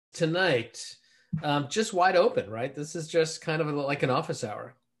tonight, just wide open, right? This is just kind of like an office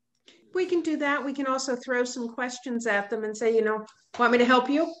hour. We can do that. We can also throw some questions at them and say, want me to help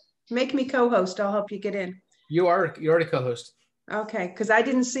you? Make me co-host. I'll help you get in. You're already co-host. Okay, because I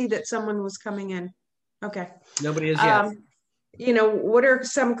didn't see that someone was coming in. Okay. Nobody is yet. What are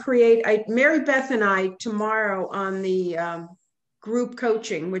some Mary Beth and I tomorrow on the group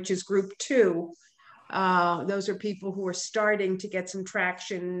coaching, which is group 2. Those are people who are starting to get some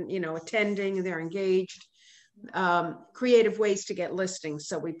traction, attending, they're engaged. Creative ways to get listings.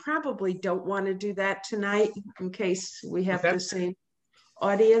 So we probably don't want to do that tonight in case we have the same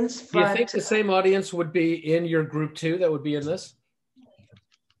audience. Do you think the same audience would be in your group 2 that would be in this?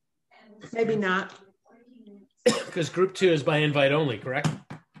 Maybe not. Because group 2 is by invite only, correct?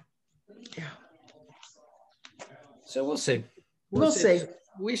 Yeah. So we'll see. We'll see.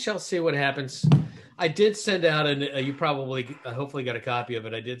 We shall see what happens. I did send out, and you probably hopefully got a copy of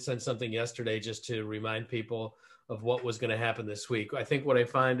it. I did send something yesterday just to remind people of what was going to happen this week. I think what I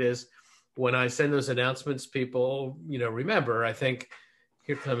find is when I send those announcements, people, remember, I think,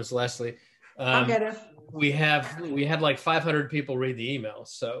 here comes Leslie. I'll get it. We had like 500 people read the email.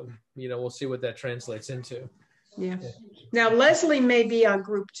 So, we'll see what that translates into. Yeah. Now, Leslie may be on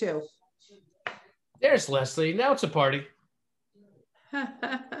group 2. There's Leslie. Now it's a party.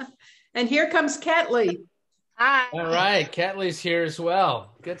 And here comes Catley. Hi. All right. Catley's here as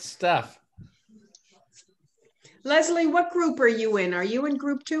well. Good stuff. Leslie, what group are you in? Are you in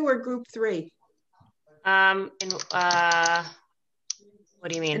group 2 or group 3? What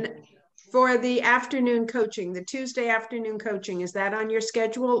do you mean? For the afternoon coaching, the Tuesday afternoon coaching, is that on your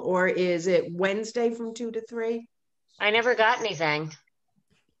schedule or is it Wednesday from 2 to 3? I never got anything.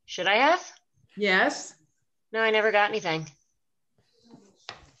 Should I have? Yes. No, I never got anything.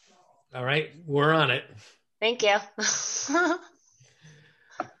 All right. We're on it. Thank you.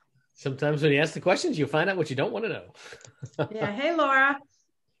 Sometimes when you ask the questions, you find out what you don't want to know. Yeah. Hey, Laura.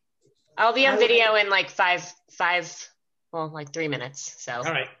 I'll be on video in like 3 minutes. So. All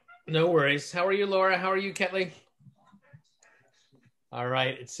right. No worries. How are you, Laura? How are you, Ketley? All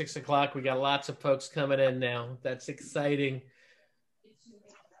right. It's 6 o'clock. We got lots of folks coming in now. That's exciting.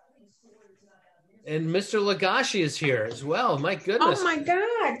 And Mr. Lagashi is here as well. My goodness. Oh, my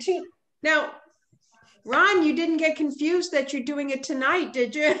God. Now, Ron, you didn't get confused that you're doing it tonight,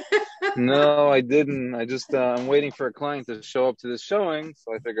 did you? No, I didn't. I just, I'm waiting for a client to show up to this showing.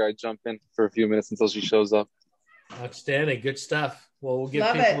 So I figure I'd jump in for a few minutes until she shows up. Outstanding. Good stuff. Well,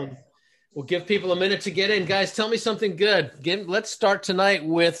 we'll give people a minute to get in. Guys, tell me something good. Let's start tonight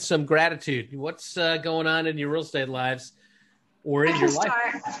with some gratitude. What's going on in your real estate lives or in your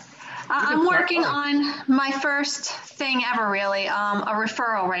life? I'm working on my first thing ever, really, a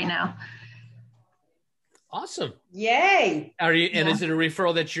referral right now. Awesome. Yay. Are you? And is it a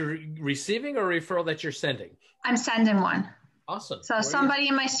referral that you're receiving or a referral that you're sending? I'm sending one. Awesome. So somebody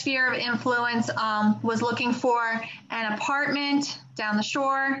in my sphere of influence was looking for an apartment down the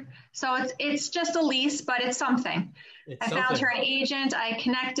shore. So it's just a lease, but it's something. I found her an agent. I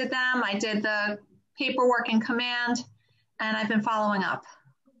connected them. I did the paperwork in command, and I've been following up.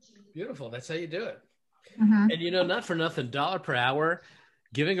 Beautiful. That's how you do it. Mm-hmm. And not for nothing, dollar per hour,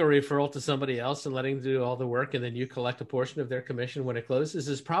 giving a referral to somebody else and letting them do all the work, and then you collect a portion of their commission when it closes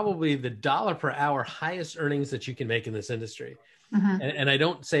is probably the dollar per hour highest earnings that you can make in this industry. Mm-hmm. And I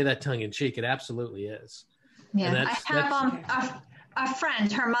don't say that tongue in cheek. It absolutely is. Yeah, I have a friend,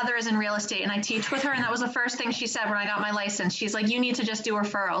 her mother is in real estate, and I teach with her. And that was the first thing she said when I got my license. She's like, you need to just do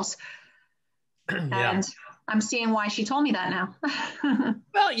referrals. Yeah. And I'm seeing why she told me that now.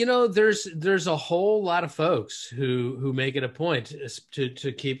 Well, there's a whole lot of folks who make it a point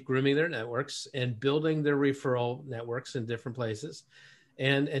to keep grooming their networks and building their referral networks in different places,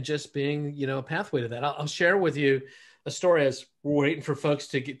 and just being a pathway to that. I'll share with you a story as we're waiting for folks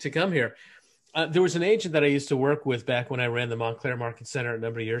to come here. There was an agent that I used to work with back when I ran the Montclair Market Center a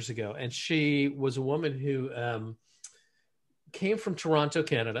number of years ago, and she was a woman who came from Toronto,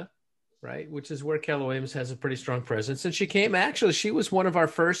 Canada. Right, which is where Keller Williams has a pretty strong presence. And she was one of our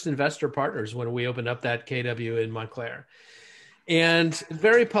first investor partners when we opened up that KW in Montclair. And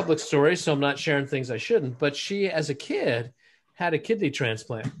very public story, so I'm not sharing things I shouldn't, but she, as a kid, had a kidney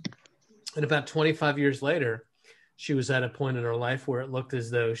transplant. And about 25 years later, she was at a point in her life where it looked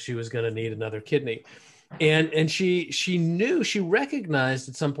as though she was going to need another kidney. And she recognized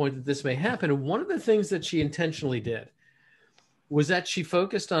at some point that this may happen. And one of the things that she intentionally did was that she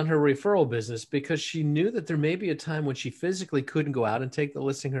focused on her referral business because she knew that there may be a time when she physically couldn't go out and take the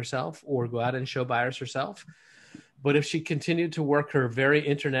listing herself or go out and show buyers herself. But if she continued to work her very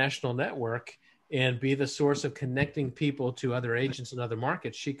international network and be the source of connecting people to other agents in other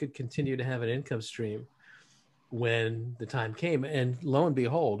markets, she could continue to have an income stream when the time came. And lo and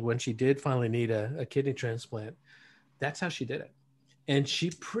behold, when she did finally need a kidney transplant, that's how she did it. And she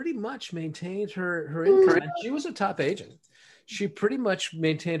pretty much maintained her income. And she was a top agent. She pretty much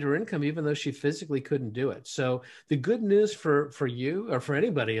maintained her income, even though she physically couldn't do it. So the good news for you or for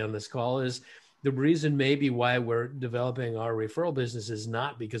anybody on this call is the reason maybe why we're developing our referral business is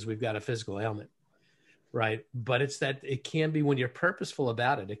not because we've got a physical ailment, right? But it's that it can be, when you're purposeful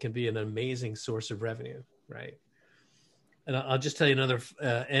about it, it can be an amazing source of revenue, right? And I'll just tell you another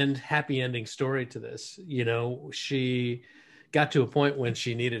happy ending story to this. You know, she got to a point when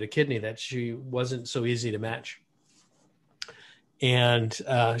she needed a kidney that she wasn't so easy to match. And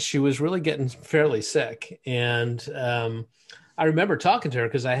she was really getting fairly sick. And I remember talking to her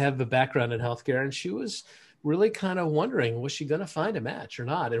because I have a background in healthcare, and she was really kind of wondering, was she going to find a match or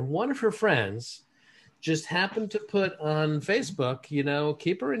not? And one of her friends just happened to put on Facebook, you know,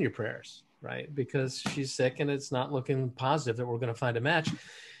 keep her in your prayers, right? Because she's sick and it's not looking positive that we're going to find a match.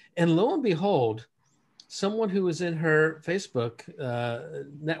 And lo and behold, someone who was in her Facebook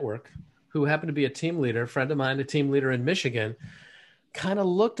network, who happened to be a team leader, a friend of mine, a team leader in Michigan, kind of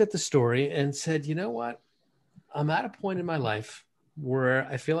looked at the story and said, you know what? I'm at a point in my life where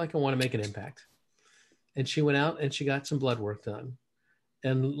I feel like I want to make an impact. And she went out and she got some blood work done.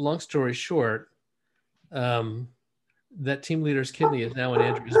 And long story short, that team leader's kidney is now in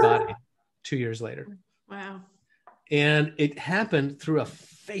Andrea's body 2 years later. Wow. And it happened through a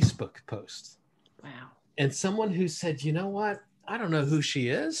Facebook post. Wow. And someone who said, you know what? I don't know who she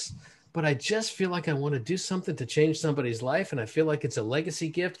is, but I just feel like I want to do something to change somebody's life. And I feel like it's a legacy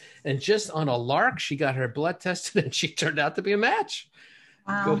gift. And just on a lark, she got her blood tested and she turned out to be a match.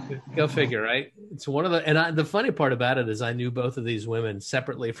 Wow. Go figure, right? It's one of the funny part about it is I knew both of these women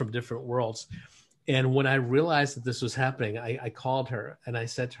separately from different worlds. And when I realized that this was happening, I called her and I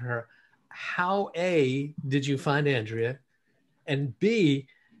said to her, how A, did you find Andrea? And B,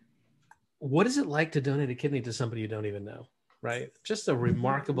 what is it like to donate a kidney to somebody you don't even know? Right? Just a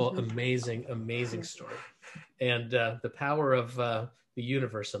remarkable, amazing, amazing story. And the power of the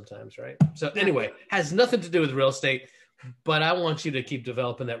universe sometimes, right? So anyway, has nothing to do with real estate, but I want you to keep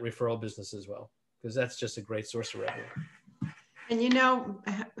developing that referral business as well, because that's just a great source of revenue. And you know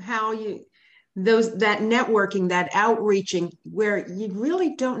how that networking, that outreaching, where you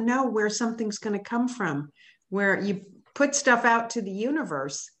really don't know where something's going to come from, where you put stuff out to the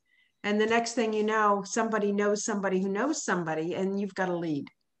universe. And the next thing you know, somebody knows somebody who knows somebody, and you've got a lead.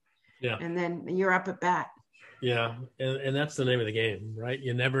 Yeah. And then you're up at bat. Yeah. And that's the name of the game, right?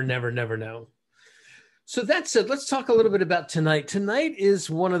 You never know. So that's it. Let's talk a little bit about tonight. Tonight is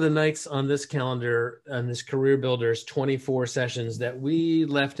one of the nights on this calendar, on this Career Builders 24 sessions, that we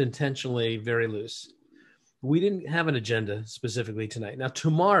left intentionally very loose. We didn't have an agenda specifically tonight. Now,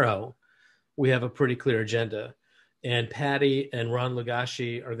 tomorrow, we have a pretty clear agenda. And Patty and Ron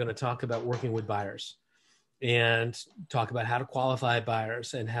Lagashi are going to talk about working with buyers and talk about how to qualify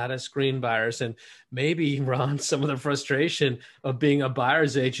buyers and how to screen buyers. And maybe, Ron, some of the frustration of being a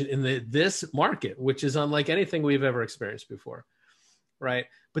buyer's agent in this market, which is unlike anything we've ever experienced before, right?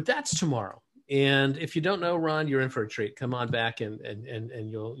 But that's tomorrow. And if you don't know Ron, you're in for a treat. Come on back and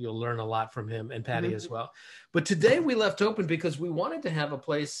you'll learn a lot from him and Patty as well. But today we left open because we wanted to have a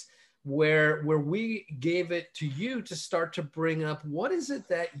place where we gave it to you to start to bring up, what is it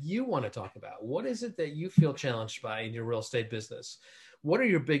that you want to talk about? What is it that you feel challenged by in your real estate business? What are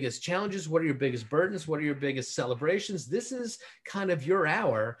your biggest challenges? What are your biggest burdens? What are your biggest celebrations? This is kind of your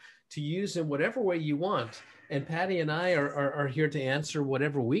hour to use in whatever way you want. And Patty and I are here to answer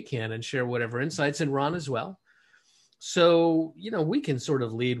whatever we can and share whatever insights, and Ron as well. So, you know, we can sort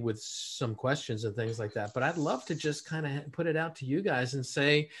of lead with some questions and things like that, but I'd love to just kind of put it out to you guys and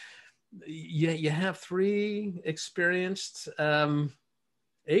say, you have three experienced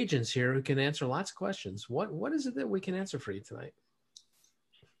agents here who can answer lots of questions. What is it that we can answer for you tonight?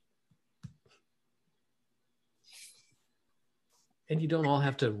 And you don't all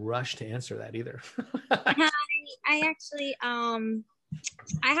have to rush to answer that either. Hi, I actually, I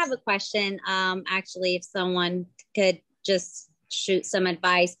have a question. Actually, if someone could just shoot some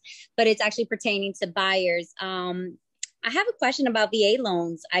advice, but it's actually pertaining to buyers. I have a question about VA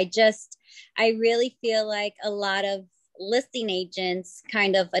loans. I really feel like a lot of listing agents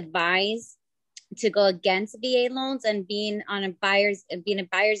kind of advise to go against VA loans, and being a buyer's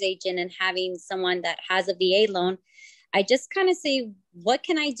agent and having someone that has a VA loan, I just kind of say, what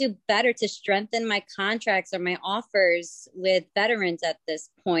can I do better to strengthen my contracts or my offers with veterans at this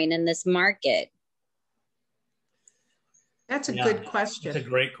point in this market? That's a good question. It's a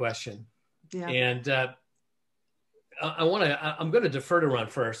great question. Yeah. And I'm going to defer to Ron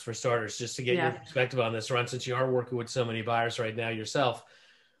first for starters, just to get your perspective on this, Ron, since you are working with so many buyers right now yourself.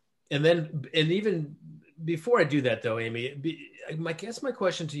 And even before I do that though, Amy, my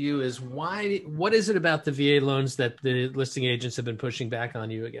question to you is what is it about the VA loans that the listing agents have been pushing back on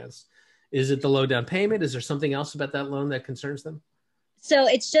you against? Is it the low down payment? Is there something else about that loan that concerns them? So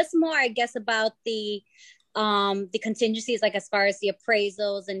it's just more, I guess, about the contingencies, like as far as the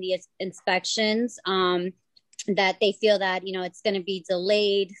appraisals and the inspections, that they feel that, it's going to be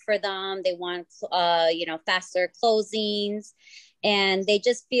delayed for them. They want, faster closings. And they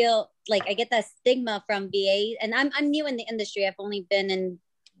just feel like I get that stigma from VA, and I'm new in the industry. I've only been an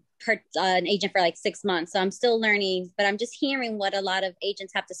agent for like 6 months, so I'm still learning. But I'm just hearing what a lot of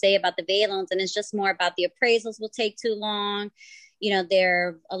agents have to say about the VA loans, and it's just more about the appraisals will take too long.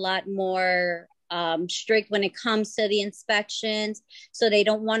 They're a lot more strict when it comes to the inspections, so they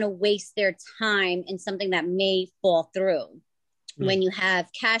don't want to waste their time in something that may fall through. When you have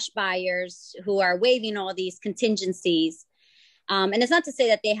cash buyers who are waiving all these contingencies. And it's not to say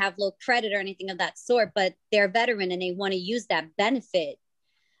that they have low credit or anything of that sort, but they're a veteran and they want to use that benefit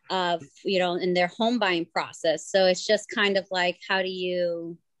of, in their home buying process. So it's just kind of like, how do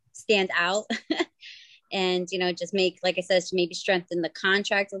you stand out and, just make, like I said, maybe strengthen the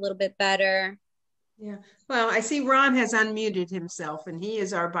contract a little bit better. Yeah. Well, I see Ron has unmuted himself and he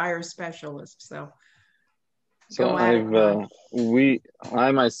is our buyer specialist. So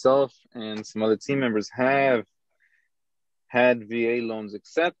I myself and some other team members have had VA loans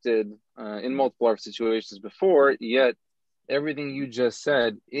accepted in multiple other situations before, yet everything you just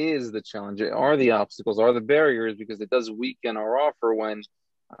said is the challenge, are the obstacles, are the barriers, because it does weaken our offer when,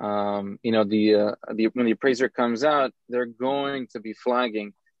 when the appraiser comes out, they're going to be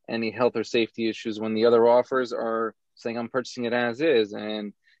flagging any health or safety issues when the other offers are saying, I'm purchasing it as is.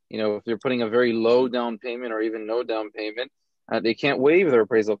 And, if they're putting a very low down payment or even no down payment, they can't waive their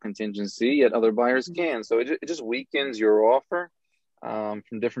appraisal contingency, yet other buyers can. So it just weakens your offer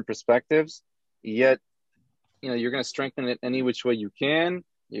from different perspectives. Yet, you're going to strengthen it any which way you can.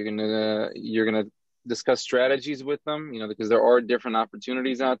 You're going to discuss strategies with them, because there are different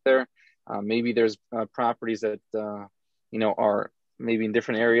opportunities out there. Maybe there's properties that are maybe in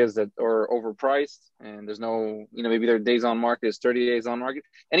different areas that are overpriced, and there's no, maybe their days on market is 30 days on market.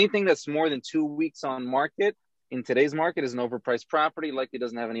 Anything that's more than 2 weeks on market in today's market is an overpriced property, likely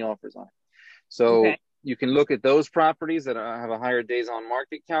doesn't have any offers on it. So you can look at those properties that have a higher days on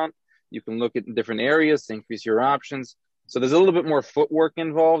market count. You can look at different areas to increase your options. So there's a little bit more footwork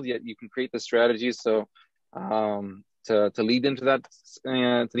involved, yet you can create the strategies so to lead into that,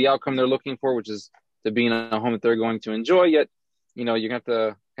 to the outcome they're looking for, which is to be in a home that they're going to enjoy. Yet, you have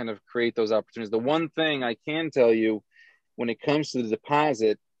to kind of create those opportunities. The one thing I can tell you when it comes to the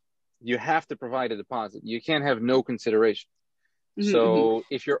deposit, you have to provide a deposit. You can't have no consideration. So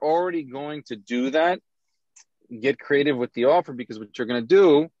if you're already going to do that, get creative with the offer, because what you're going to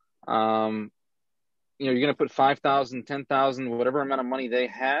do, you're going to put $5,000, $10,000, whatever amount of money they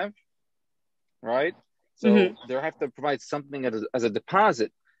have, right? So they have to provide something as a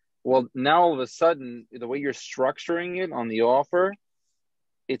deposit. Well, now all of a sudden, the way you're structuring it on the offer,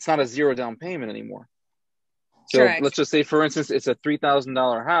 it's not a zero down payment anymore. So let's just say, for instance, it's a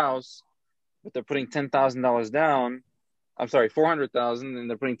 $3,000 house, but they're putting $10,000 down. I'm sorry, $400,000, and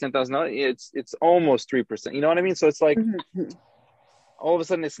they're putting $10,000. It's almost 3%. You know what I mean? So it's like all of a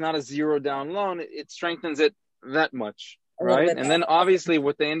sudden, it's not a zero down loan. It strengthens it that much, right? And then obviously,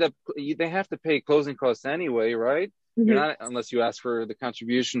 what they end up, they have to pay closing costs anyway, right? You're not, unless you ask for the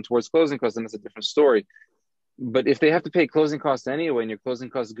contribution towards closing costs, then it's a different story. But if they have to pay closing costs anyway, and your closing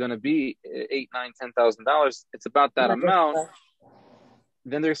cost is going to be $8,000, $9,000, $10,000, it's about that amount.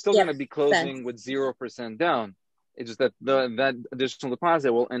 Then they're still going to be closing with 0% down. It's just that that additional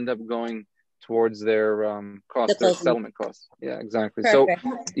deposit will end up going towards their their settlement costs. Yeah, exactly. Perfect.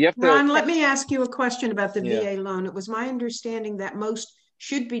 So you have to. Ron, let me ask you a question about the VA loan. It was my understanding that most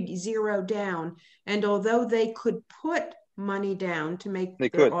should be zero down, and although they could put money down to make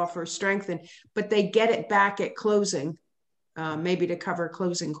their offer strengthen, but they get it back at closing, maybe to cover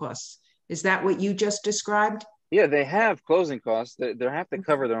closing costs. Is that what you just described? Yeah, they have closing costs. They have to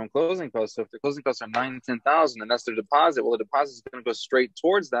cover their own closing costs. So if the closing costs are $9,000, $10,000, and that's their deposit, well, the deposit is going to go straight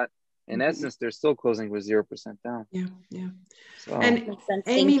towards that. In essence, they're still closing with 0% down. Yeah. So. And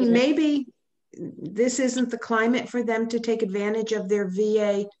Amy, maybe this isn't the climate for them to take advantage of their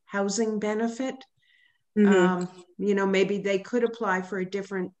VA housing benefit. Maybe they could apply for a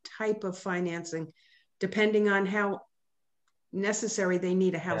different type of financing, depending on how necessary. They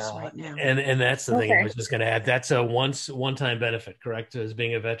need a house right now. And that's the thing I was just going to add. That's a one-time benefit, correct? As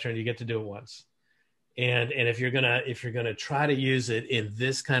being a veteran, you get to do it once. And if you're gonna try to use it in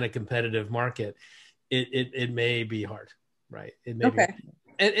this kind of competitive market, it may be hard, right? It may be.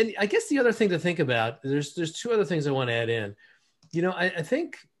 And I guess the other thing to think about, there's two other things I want to add in. You know, I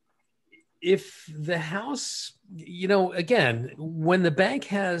think if the house, you know, again, when the bank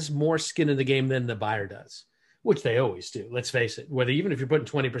has more skin in the game than the buyer does, which they always do, let's face it, whether even if you're putting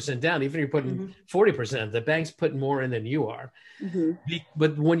 20% down, even if you're putting 40%, the bank's putting more in than you are.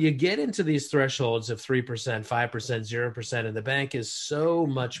 But when you get into these thresholds of 3%, 5%, 0%, and the bank is so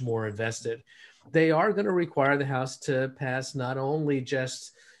much more invested, they are going to require the house to pass not only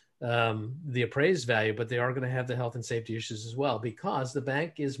just the appraised value, but they are going to have the health and safety issues as well, because the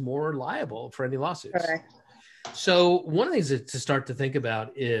bank is more liable for any lawsuits. Correct. So one of the things to start to think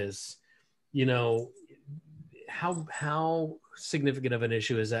about is, you know, how significant of an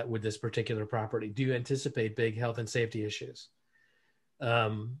issue is that with this particular property? Do you anticipate big health and safety issues?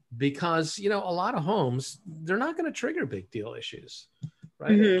 Because, you know, a lot of homes, they're not going to trigger big deal issues,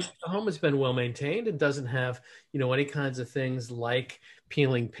 right? The home has been well maintained and doesn't have, you know, any kinds of things like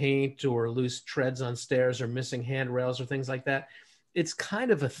peeling paint or loose treads on stairs or missing handrails or things like that. It's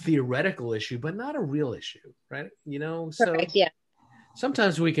kind of a theoretical issue, but not a real issue, right? You know, so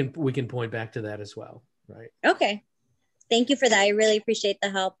sometimes we can point back to that as well, right? Okay. Thank you for that. I really appreciate the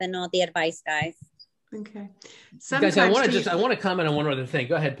help and all the advice, guys. Okay. Guys, I want to comment on one other thing.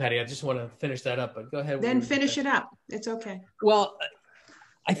 Go ahead, Patty. I just want to finish that up, but go ahead. Then finish it up. It's okay. Well,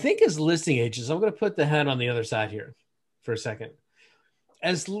 I think as listing agents, I'm going to put the head on the other side here for a second.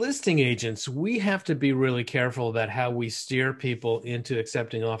 As listing agents, we have to be really careful about how we steer people into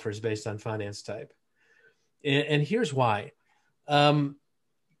accepting offers based on finance type. And here's why.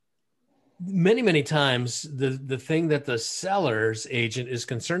 Many times, the thing that the seller's agent is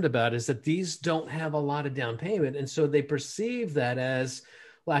concerned about is that these don't have a lot of down payment. And so they perceive that as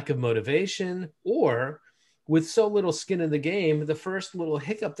lack of motivation, or with so little skin in the game, the first little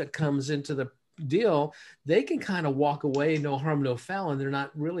hiccup that comes into the deal, they can kind of walk away, no harm, no foul, and they're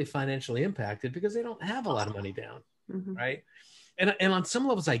not really financially impacted because they don't have a lot of money down, right? And on some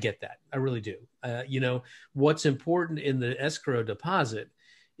levels, I get that. I really do. You know, what's important in the escrow deposit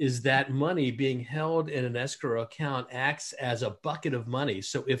is that money being held in an escrow account acts as a bucket of money.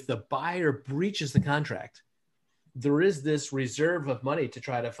 So if the buyer breaches the contract, there is this reserve of money to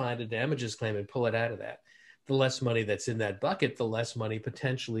try to find a damages claim and pull it out of that. The less money that's in that bucket, the less money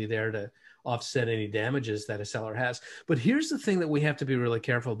potentially there to offset any damages that a seller has. But here's the thing that we have to be really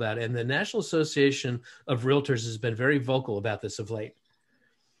careful about. And the National Association of Realtors has been very vocal about this of late.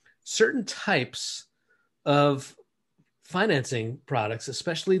 Certain types of financing products,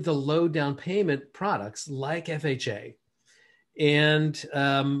 especially the low down payment products like FHA and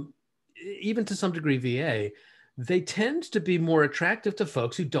even to some degree VA, they tend to be more attractive to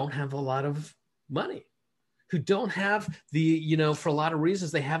folks who don't have a lot of money, who don't have the, you know, for a lot of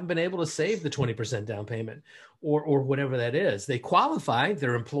reasons, they haven't been able to save the 20% down payment or whatever that is. They qualify,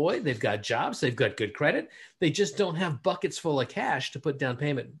 they're employed, they've got jobs, they've got good credit. They just don't have buckets full of cash to put down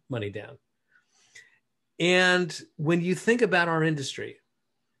payment money down. And when you think about our industry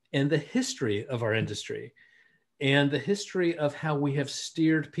and the history of our industry and the history of how we have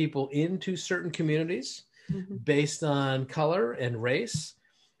steered people into certain communities based on color and race,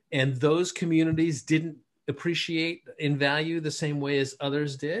 and those communities didn't appreciate in value the same way as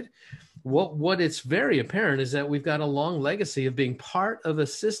others did, what it's very apparent is that we've got a long legacy of being part of a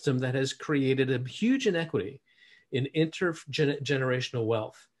system that has created a huge inequity in intergenerational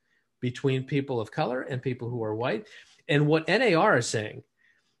wealth between people of color and people who are white. And what NAR is saying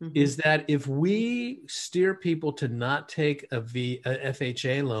is that if we steer people to not take a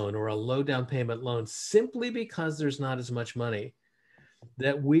FHA loan or a low down payment loan simply because there's not as much money,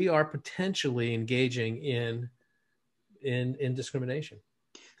 that we are potentially engaging in discrimination.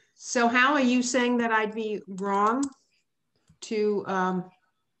 So how are you saying that I'd be wrong to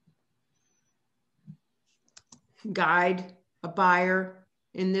guide a buyer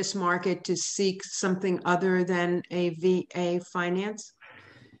in this market to seek something other than a VA finance?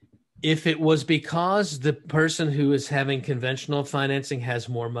 If it was because the person who is having conventional financing has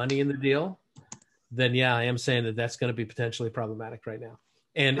more money in the deal, then yeah, I am saying that that's going to be potentially problematic right now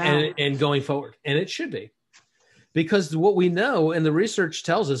and going forward. And it should be, because what we know and the research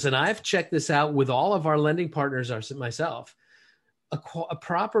tells us, and I've checked this out with all of our lending partners myself, a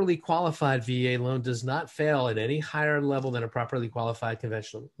properly qualified VA loan does not fail at any higher level than a properly qualified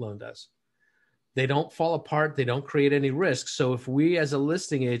conventional loan does. They don't fall apart. They don't create any risk. So if we as a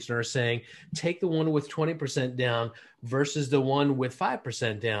listing agent are saying, take the one with 20% down versus the one with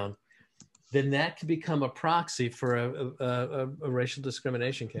 5% down, then that can become a proxy for a racial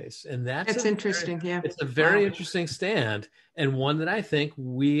discrimination case. And that's interesting. It's a very interesting stand, and one that I think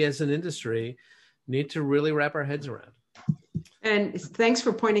we as an industry need to really wrap our heads around. And thanks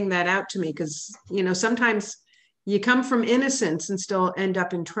for pointing that out to me, because, you know, sometimes you come from innocence and still end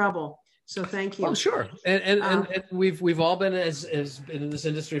up in trouble. So thank you. Oh, sure. And we've all been as been in this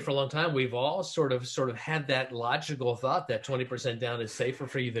industry for a long time. We've all sort of had that logical thought that 20% down is safer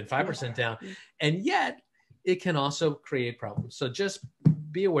for you than 5% down. And yet it can also create problems. So just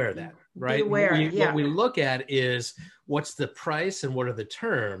be aware of that, right? Be aware, What we look at is what's the price and what are the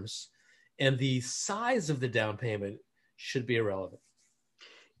terms, and the size of the down payment should be irrelevant.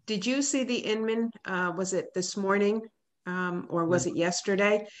 Did you see the Inman, was it this morning or was it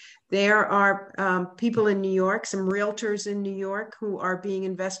yesterday? There are people in New York, some realtors in New York, who are being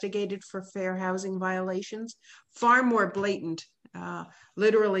investigated for fair housing violations, far more blatant,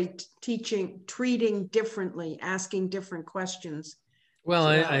 literally treating differently, asking different questions. Well,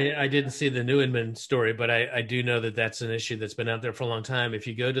 I didn't see the New Inman story, but I do know that that's an issue that's been out there for a long time. If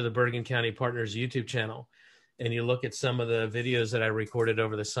you go to the Bergen County Partners YouTube channel and you look at some of the videos that I recorded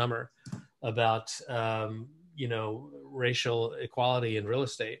over the summer about, racial equality in real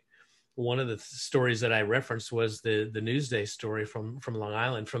estate, one of the stories that I referenced was the Newsday story from Long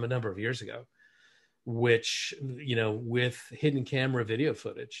Island from a number of years ago, which, with hidden camera video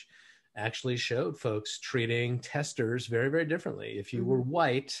footage, actually showed folks treating testers very, very differently. If you were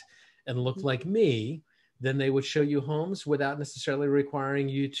white and looked like me, then they would show you homes without necessarily requiring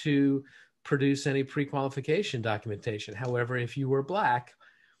you to produce any pre-qualification documentation. However, if you were Black,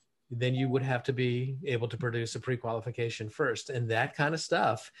 then you would have to be able to produce a pre-qualification first. And that kind of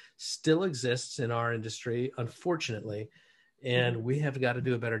stuff still exists in our industry, unfortunately. And we have got to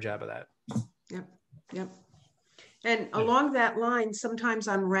do a better job of that. Yep. And along that line, sometimes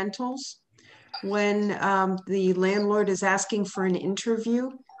on rentals, when the landlord is asking for an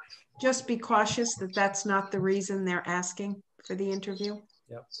interview, just be cautious that that's not the reason they're asking for the interview.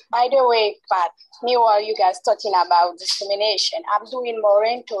 Yep. By the way, Pat, meanwhile you guys talking about discrimination, I'm doing more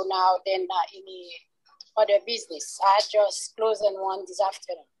rental now than any other business. I just closed on one this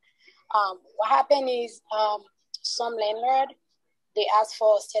afternoon. What happened is some landlord, they ask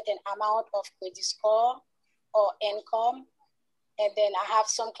for a certain amount of credit score or income, and then I have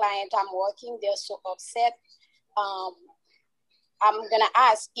some client I'm working, they're so upset. I'm gonna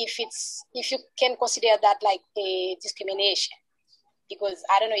ask if you can consider that like a discrimination, because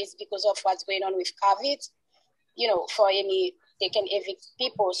I don't know, it's because of what's going on with COVID, they can evict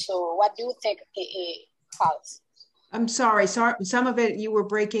people. So what do you think, Charles? I'm sorry, some of it you were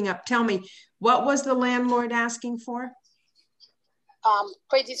breaking up. Tell me, what was the landlord asking for?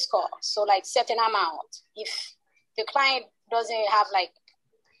 Credit score, so like certain amount. If the client doesn't have like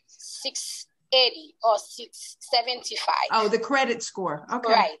 680 or 675. Oh, the credit score.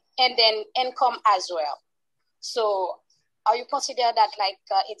 Okay. Right, and then income as well. So are you consider that like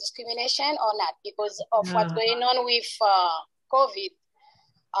a discrimination or not? Because of what's going on with COVID,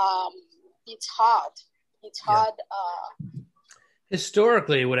 it's hard. It's hard.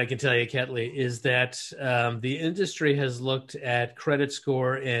 Historically, what I can tell you, Ketley, is that the industry has looked at credit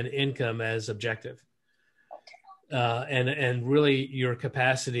score and income as objective. And really your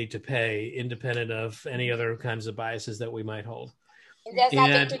capacity to pay, independent of any other kinds of biases that we might hold. It has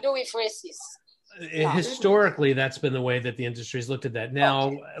nothing to do with racism. Historically, that's been the way that the industry's looked at that.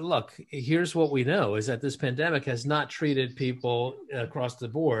 Now, look, here's what we know is that this pandemic has not treated people across the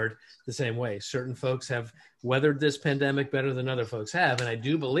board the same way. Certain folks have weathered this pandemic better than other folks have. And I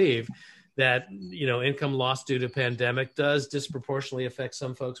do believe that, income loss due to pandemic does disproportionately affect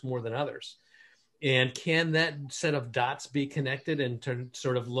some folks more than others. And can that set of dots be connected and to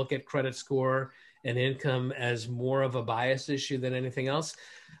sort of look at credit score and income as more of a bias issue than anything else?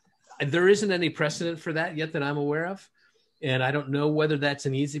 There isn't any precedent for that yet that I'm aware of. And I don't know whether that's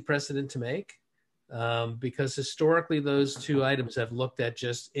an easy precedent to make because historically those two items have looked at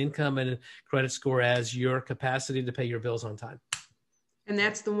just income and credit score as your capacity to pay your bills on time. And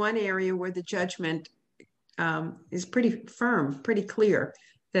that's the one area where the judgment is pretty firm, pretty clear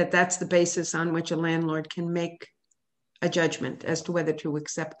that that's the basis on which a landlord can make a judgment as to whether to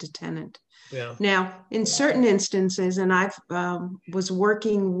accept a tenant. Yeah. Now, in certain instances, and I was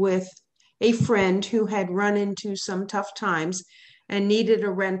working with a friend who had run into some tough times and needed a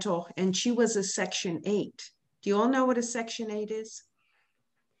rental, and she was a Section 8. Do you all know what a Section 8 is?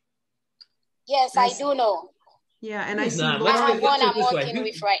 Yes, I do know. Yeah, and I see one I'm working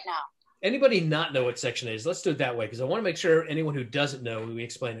with right now. Anybody not know what Section 8 is? Let's do it that way, because I want to make sure anyone who doesn't know, we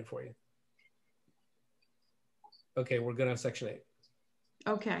explain it for you. Okay, we're good on Section 8.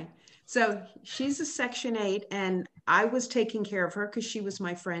 Okay, so she's a Section 8, and I was taking care of her because she was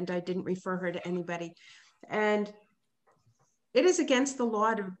my friend. I didn't refer her to anybody. And it is against the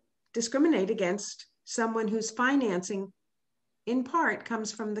law to discriminate against someone whose financing, in part,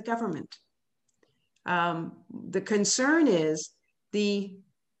 comes from the government. The concern is the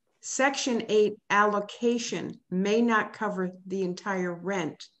Section 8 allocation may not cover the entire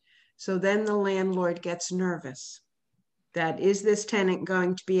rent. So then the landlord gets nervous. That is this tenant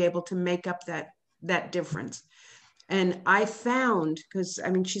going to be able to make up that difference? And I found, because I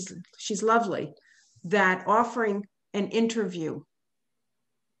mean, she's lovely, that offering an interview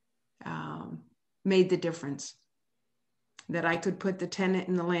made the difference. That I could put the tenant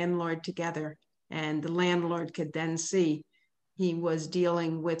and the landlord together, and the landlord could then see he was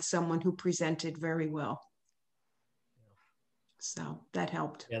dealing with someone who presented very well. So that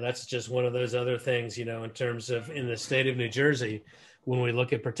helped. Yeah, that's just one of those other things, you know, in terms of in the state of New Jersey, when we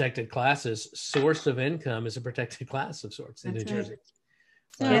look at protected classes, source of income is a protected class of sorts in New Jersey.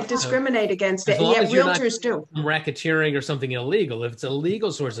 Can't discriminate against it. Yet realtors do. Racketeering or something illegal. If it's a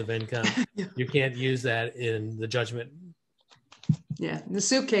legal source of income, you can't use that in the judgment. Yeah, the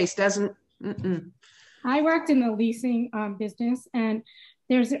suitcase doesn't. I worked in the leasing business, and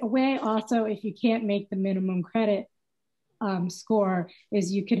there's a way also, if you can't make the minimum credit score,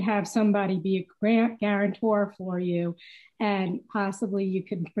 is you could have somebody be a grant guarantor for you, and possibly you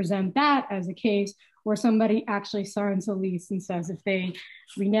could present that as a case where somebody actually signs a lease and says if they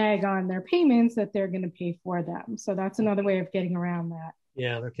renege on their payments that they're going to pay for them. So that's another way of getting around that.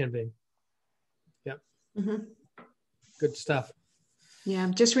 Yeah, there can be. Yep. Good stuff.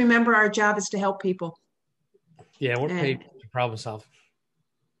 Yeah, just remember our job is to help people. Yeah, we're paid to problem solve.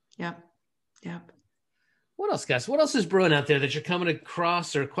 Yep. What else, guys? What else is brewing out there that you're coming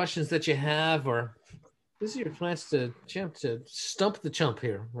across, or questions that you have, or this is your chance to stump the chump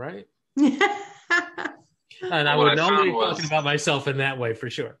here, right? And I would only be talking about myself in that way for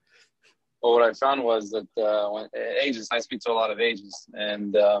sure. Well, what I found was that when agents, I speak to a lot of agents,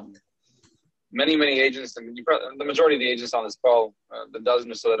 and many agents, and the majority of the agents on this call, the dozen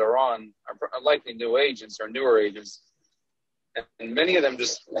or so that are on, are likely new agents or newer agents. And many of them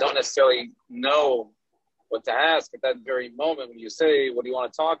just don't necessarily know what to ask at that very moment when you say, what do you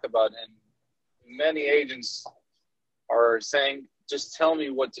want to talk about? And many agents are saying, just tell me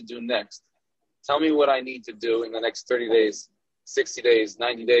what to do next. Tell me what I need to do in the next 30 days, 60 days,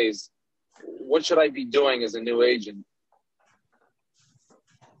 90 days. What should I be doing as a new agent?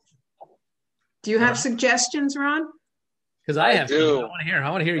 Do you have suggestions, Ron? Because I do. I want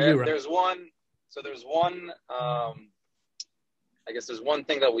to hear you, Ron. There's one. I guess there's one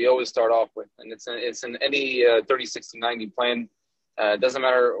thing that we always start off with, and it's in any 30, 60, 90 plan. It doesn't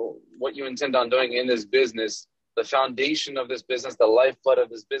matter what you intend on doing in this business. The foundation of this business, the lifeblood of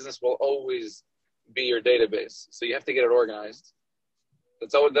this business, will always be your database. So you have to get it organized.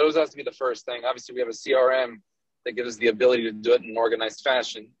 Those has to be the first thing. Obviously, we have a CRM that gives us the ability to do it in an organized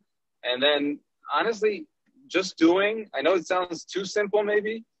fashion. And then, honestly, just doing, I know it sounds too simple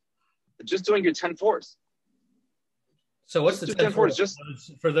maybe, but just doing your 10-4s. So what's the 10-4? Just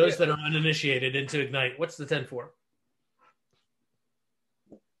for those that are uninitiated into Ignite, what's the 10-4?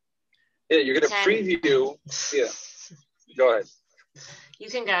 Yeah, you're going to preview. Yeah, go ahead. You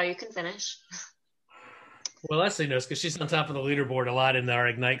can go. You can finish. Well, Leslie knows because she's on top of the leaderboard a lot in our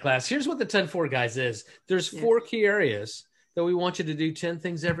Ignite class. Here's what the 10-4, guys, is. There's 4 key areas that we want you to do 10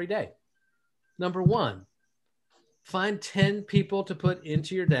 things every day. Number 1, find 10 people to put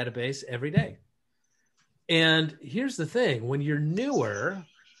into your database every day. And here's the thing. When you're newer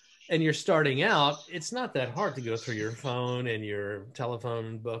and you're starting out, it's not that hard to go through your phone and your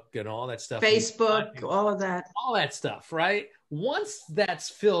telephone book and all that stuff. Facebook, all of that. All that stuff, right? Once that's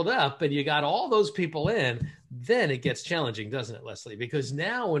filled up and you got all those people in, then it gets challenging, doesn't it, Leslie? Because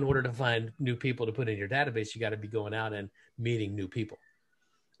now in order to find new people to put in your database, you got to be going out and meeting new people.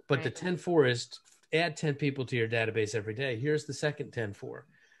 But the 10-4 is add 10 people to your database every day. Here's the second 10-4.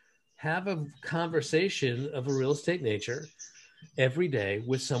 Have a conversation of a real estate nature every day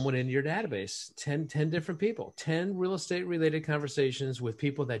with someone in your database. 10 different people, 10 real estate related conversations with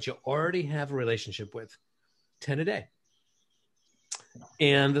people that you already have a relationship with, 10 a day.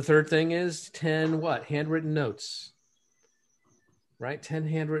 And the third thing is 10 handwritten notes, right? 10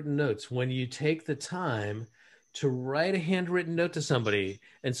 handwritten notes. When you take the time to write a handwritten note to somebody.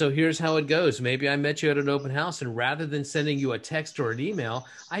 And so here's how it goes. Maybe I met you at an open house, and rather than sending you a text or an email,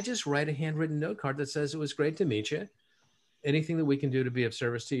 I just write a handwritten note card that says it was great to meet you. anything that we can do to be of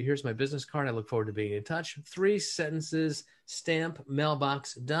service to you. Here's my business card. I look forward to being in touch. 3 sentences, stamp,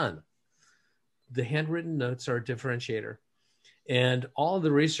 mailbox, done. The handwritten notes are a differentiator. And all of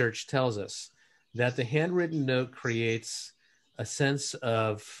the research tells us that the handwritten note creates a sense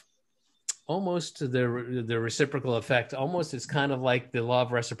of almost the reciprocal effect. Almost, it's kind of like the law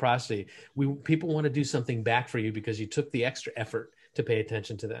of reciprocity. People want to do something back for you because you took the extra effort to pay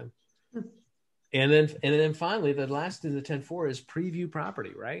attention to them. And then finally, the last in the 10-4 is preview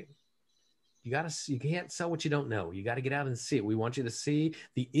property, right? You can't sell what you don't know. You got to get out and see it. We want you to see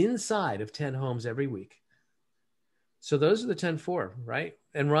the inside of 10 homes every week. So those are the 10-4, right?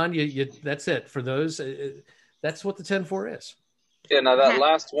 And Ron, that's it for those. That's what the 10-4 is. Yeah. Now that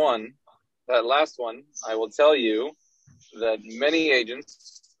last one, I will tell you that many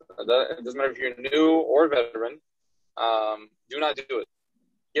agents, it doesn't matter if you're new or veteran, do not do it.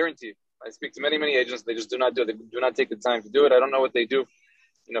 Guarantee you. I speak to many, many agents. They just do not do it. They do not take the time to do it. I don't know what they do,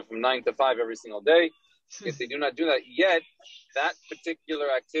 from 9 to 5 every single day. If they do not do that yet, that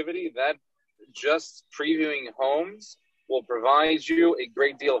particular activity, that just previewing homes, will provide you a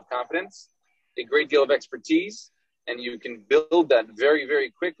great deal of confidence, a great deal of expertise, and you can build that very,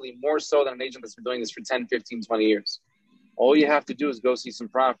 very quickly, more so than an agent that's been doing this for 10, 15, 20 years. All you have to do is go see some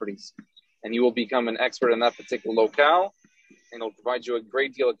properties, and you will become an expert in that particular locale, and it'll provide you a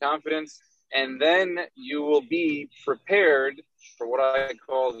great deal of confidence. And then you will be prepared for what I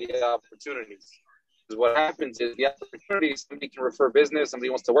call the opportunities. Because what happens is the opportunities, somebody can refer business, somebody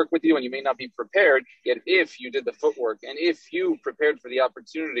wants to work with you, and you may not be prepared. Yet if you did the footwork and if you prepared for the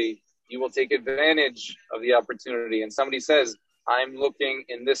opportunity, you will take advantage of the opportunity. And somebody says, I'm looking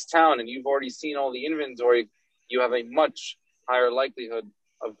in this town, and you've already seen all the inventory, you have a much higher likelihood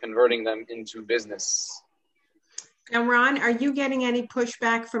of converting them into business. Now, Ron, are you getting any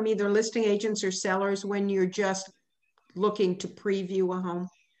pushback from either listing agents or sellers when you're just looking to preview a home?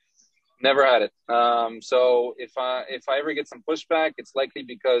 Never had it. So if I ever get some pushback, it's likely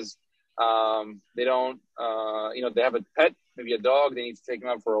because they don't, they have a pet, maybe a dog, they need to take them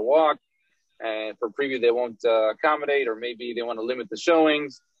out for a walk, and for preview they won't accommodate, or maybe they want to limit the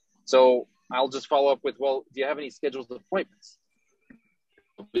showings. So I'll just follow up with, well, do you have any scheduled appointments?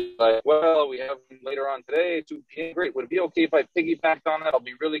 Like, well, we have later on today, 2 p.m. Great. Would it be okay if I piggybacked on that? I'll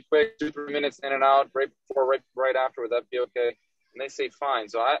be really quick, 2-3 minutes in and out, right before, right after. Would that be okay? And they say fine.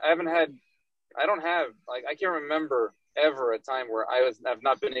 So I can't remember ever a time where have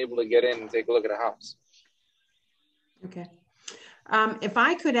not been able to get in and take a look at a house. Okay. If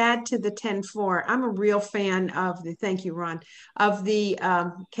I could add to the 10-4, I'm a real fan of thank you, Ron, of the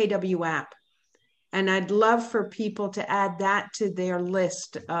KW app. And I'd love for people to add that to their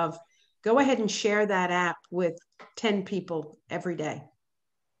list of, go ahead and share that app with 10 people every day.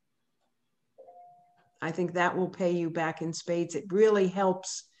 I think that will pay you back in spades. It really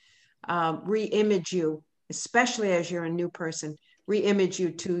helps re-image you, especially as you're a new person, re-image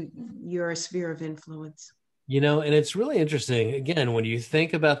you to your sphere of influence. And it's really interesting. Again, when you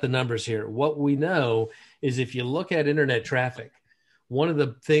think about the numbers here, what we know is if you look at internet traffic, one of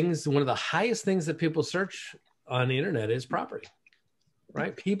the highest things that people search on the internet is property,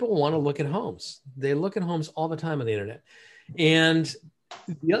 right? People want to look at homes. They look at homes all the time on the internet. And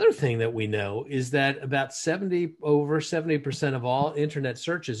the other thing that we know is that over 70% of all internet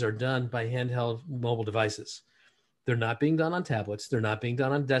searches are done by handheld mobile devices. They're not being done on tablets. They're not being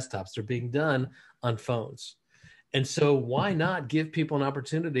done on desktops. They're being done on phones. And so why not give people an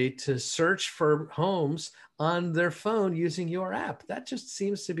opportunity to search for homes on their phone using your app? That just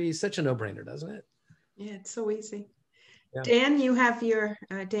seems to be such a no-brainer, doesn't it? Yeah, it's so easy. Yeah. Daniel, you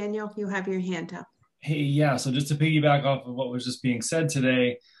have your hand up. Hey, yeah. So just to piggyback off of what was just being said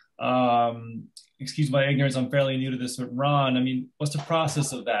today, excuse my ignorance, I'm fairly new to this, but Ron, what's the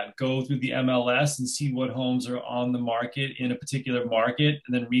process of that? Go through the MLS and see what homes are on the market in a particular market,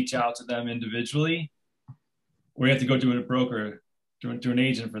 and then reach out to them individually? Or you have to go to a broker, to an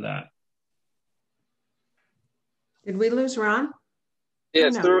agent for that? Did we lose Ron? Yeah,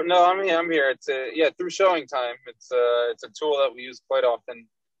 it's through. No, I'm here. It's through Showing Time. It's a tool that we use quite often.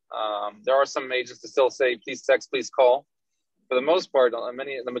 There are some agents that still say, please text, please call. For the most part,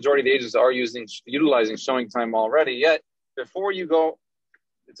 the majority of the agents are utilizing Showing Time already. Yet, before you go,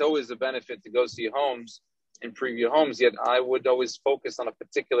 it's always a benefit to go see homes and preview homes. Yet, I would always focus on a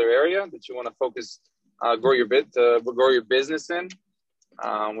particular area that you want to focus, grow your business in,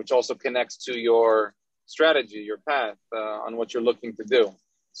 which also connects to your strategy, your path on what you're looking to do.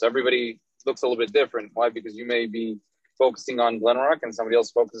 So everybody looks a little bit different. Why? Because you may be focusing on Glenrock and somebody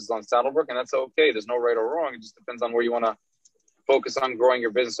else focuses on Saddlebrook, and that's okay. There's no right or wrong. It just depends on where you want to focus on growing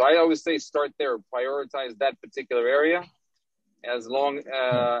your business. So I always say start there, prioritize that particular area, as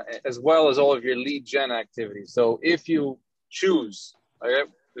well as all of your lead gen activities. So if you choose, okay,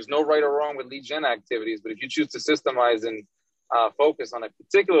 there's no right or wrong with lead gen activities, but if you choose to systemize and focus on a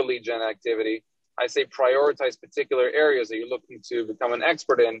particular lead gen activity, I say prioritize particular areas that you're looking to become an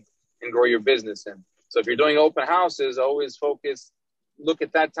expert in and grow your business in. So if you're doing open houses, always look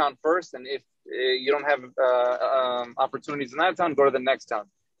at that town first. And if you don't have opportunities in that town, go to the next town.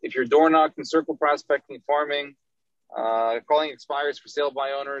 If you're door knocking, circle prospecting, farming, calling expires for sale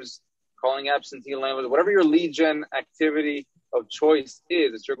by owners, calling absentee landlords, whatever your lead gen activity of choice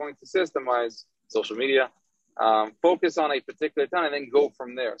is that you're going to systemize, social media, focus on a particular town and then go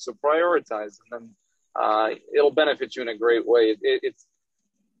from there. So prioritize, and then it'll benefit you in a great way. It's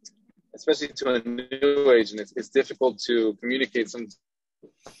especially to a new agent, it's difficult to communicate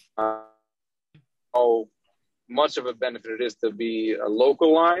how much of a benefit it is to be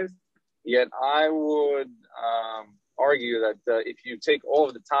localized. Yet I would argue that if you take all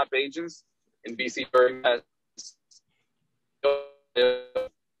of the top agents in BC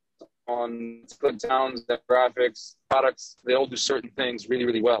on good towns, demographics, products, they all do certain things really,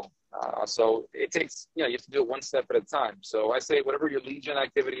 really well. So it takes, you have to do it one step at a time. So I say whatever your lead gen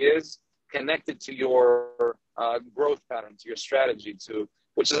activity is, connect it to your growth pattern, to your strategy,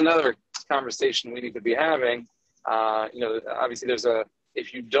 which is another conversation we need to be having. Obviously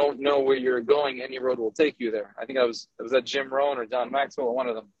if you don't know where you're going, any road will take you there. I think was that Jim Rohn or John Maxwell, or one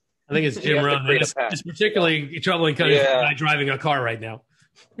of them. I think it's Jim Rohn. It's particularly troubling because I'm driving a car right now.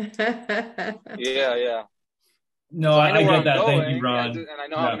 Yeah. No, so I know get that. Going, thank you, Ron. and I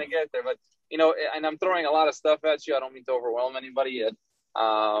know how I'm going to get there. But, and I'm throwing a lot of stuff at you. I don't mean to overwhelm anybody yet.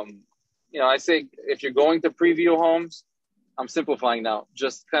 I say if you're going to preview homes, I'm simplifying now.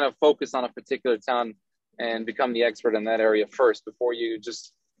 Just kind of focus on a particular town and become the expert in that area first before you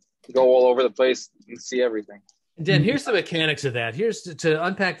just go all over the place and see everything. Dan, here's the mechanics of that. Here's to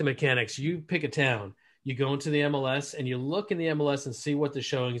unpack the mechanics. You pick a town, you go into the MLS and you look in the MLS and see what the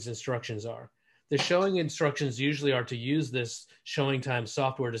showings instructions are. The showing instructions usually are to use this showing time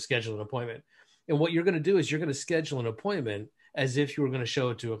software to schedule an appointment. And what you're going to do is you're going to schedule an appointment as if you were going to show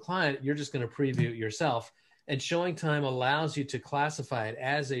it to a client. You're just going to preview it yourself. And showing time allows you to classify it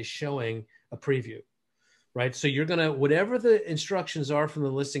as a showing, a preview, right? So you're going to, whatever the instructions are from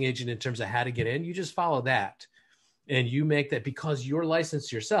the listing agent in terms of how to get in, you just follow that. And you make that, because you're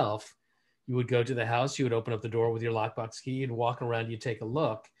licensed yourself, you would go to the house, you would open up the door with your lockbox key and walk around, you take a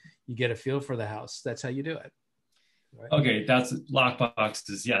look, you get a feel for the house. That's how you do it. Right? Okay, that's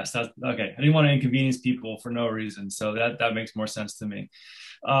lockboxes. Yes, that's okay. I didn't want to inconvenience people for no reason, so that makes more sense to me.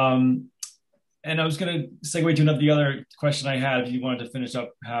 And I was going to segue to the other question I had. If you wanted to finish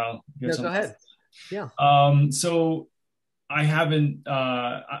up, Hal. Yeah, go ahead. Yeah. So I haven't.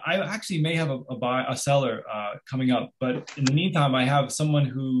 I actually may have a seller coming up, but in the meantime, I have someone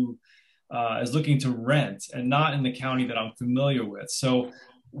who is looking to rent and not in the county that I'm familiar with. So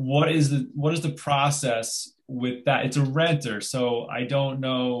what is the process with that? It's a renter, so I don't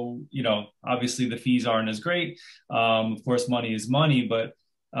know. Obviously the fees aren't as great. Of course, money is money, but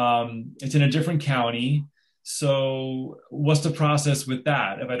it's in a different county. So what's the process with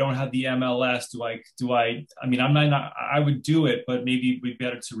that? If I don't have the MLS, I would do it, but maybe it'd be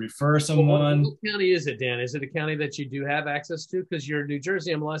better to refer someone. What county is it, Dan? Is it a county that you do have access to? Because your New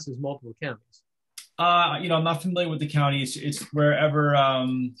Jersey MLS is multiple counties. I'm not familiar with the county. It's wherever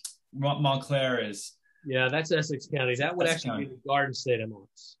Montclair is. Yeah, that's Essex County. That would actually be the Garden State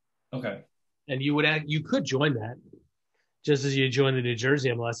MLS. Okay. And you could join that just as you join the New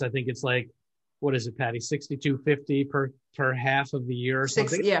Jersey MLS. I think it's like, what is it, Patty? $62.50 per half of the year or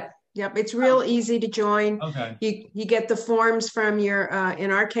something? Yep. It's real easy to join. Okay. You get the forms from your,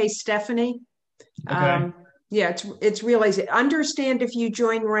 in our case, Stephanie. Okay. It's real easy. Understand if you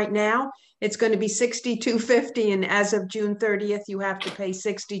join right now, it's going to be $62.50, and as of June 30th, you have to pay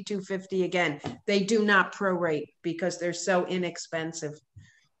 $62.50 again. They do not prorate because they're so inexpensive.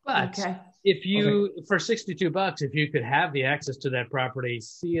 But if you, for $62, if you could have the access to that property,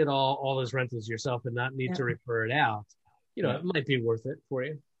 see it all as rentals yourself and not need to refer it out, it might be worth it for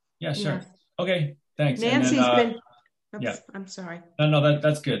you. Yeah, sure. Yeah. Okay. Thanks. Nancy's I'm sorry. No,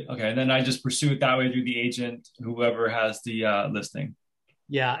 that's good. Okay. And then I just pursue it that way through the agent, whoever has the listing.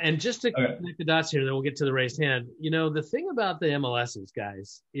 Yeah. And just to connect the dots here, then we'll get to the raised hand. The thing about the MLSs,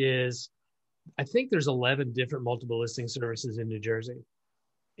 guys, is I think there's 11 different multiple listing services in New Jersey.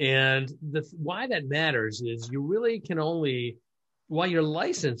 And why that matters is you really can only, while your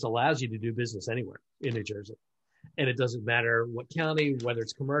license allows you to do business anywhere in New Jersey, and it doesn't matter what county, whether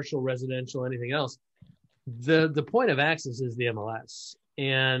it's commercial, residential, anything else, the point of access is the MLS.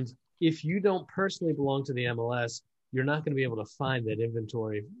 And if you don't personally belong to the MLS, you're not going to be able to find that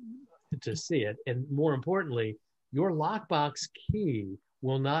inventory to see it. And more importantly, your lockbox key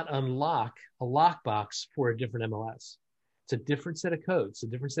will not unlock a lockbox for a different MLS. It's a different set of codes, a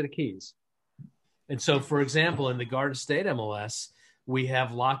different set of keys. And so, for example, in the Garden State MLS, we have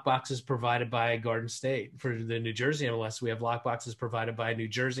lockboxes provided by Garden State. For the New Jersey MLS, we have lockboxes provided by New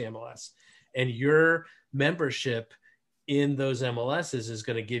Jersey MLS. And your membership in those MLSs is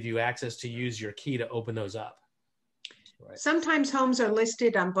going to give you access to use your key to open those up. Right. Sometimes homes are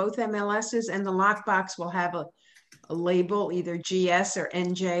listed on both MLSs, and the lockbox will have a label, either GS or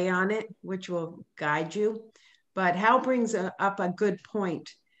NJ on it, which will guide you. But Hal brings up a good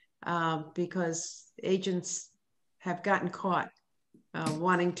point, because agents have gotten caught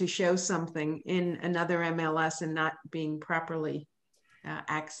wanting to show something in another MLS and not being properly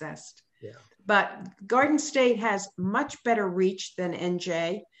accessed. Yeah. But Garden State has much better reach than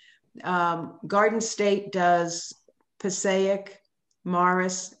NJ. Garden State does Passaic,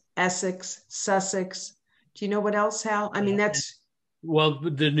 Morris, Essex, Sussex. Do you know what else, Hal? I mean, that's... Well,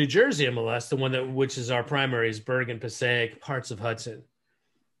 the New Jersey MLS, the one which is our primary, is Bergen, Passaic, parts of Hudson.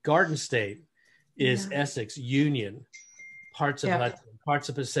 Garden State is Essex, Union, parts of Hudson, parts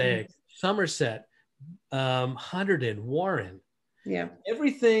of Passaic, Somerset, Hunterdon, Warren. Yeah.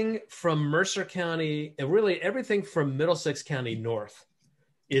 Everything from Mercer County, and really everything from Middlesex County north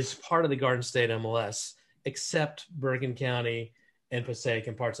is part of the Garden State MLS, except Bergen County and Passaic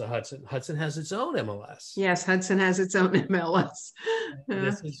and parts of Hudson. Hudson has its own MLS. Yes, Hudson has its own MLS.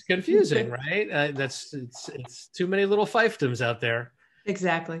 This is confusing, right? It's too many little fiefdoms out there.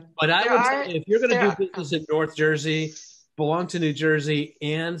 Exactly. But I would say, if you're going to do business in North Jersey, belong to New Jersey,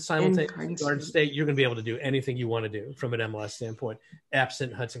 and simultaneously Garden State, you're going to be able to do anything you want to do from an MLS standpoint,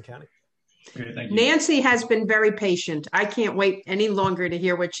 absent Hudson County. Great, thank you. Nancy has been very patient. I can't wait any longer to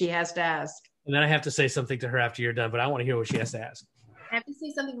hear what she has to ask. And then I have to say something to her after you're done, but I want to hear what she has to ask. I have to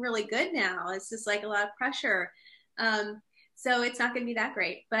say something really good now. It's just like a lot of pressure. So it's not going to be that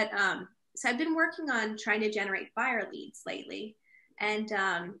great. But so I've been working on trying to generate buyer leads lately. And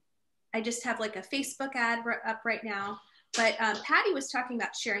I just have like a Facebook ad up right now. But Patty was talking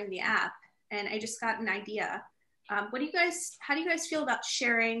about sharing the app, and I just got an idea. How do you guys feel about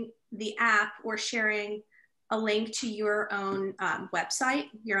sharing the app or sharing a link to your own website,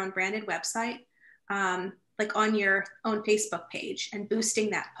 your own branded website, like on your own Facebook page, and boosting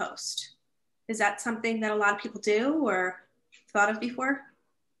that post? Is that something that a lot of people do or thought of before?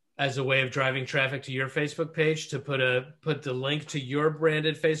 As a way of driving traffic to your Facebook page, to put the link to your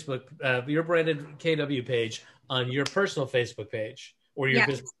branded your branded KW page on your personal Facebook page or your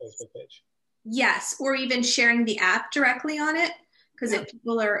business Facebook page. Yes, or even sharing the app directly on it, because if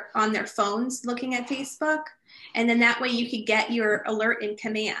people are on their phones looking at Facebook, and then that way you could get your alert in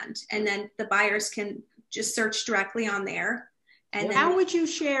command, and then the buyers can just search directly on there. And how would you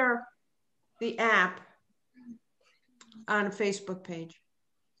share the app on a Facebook page?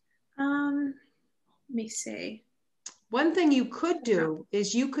 Let me see. One thing you could do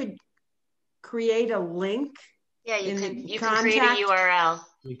is you could create a link. Yeah, you can create a URL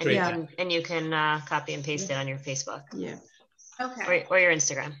and you can copy and paste it on your Facebook. Yeah. Okay. Or your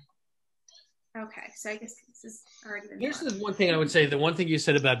Instagram. Okay, so I guess this is already been Here's the one thing I would say. The one thing you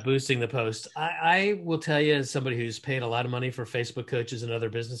said about boosting the post, I will tell you, as somebody who's paid a lot of money for Facebook coaches and other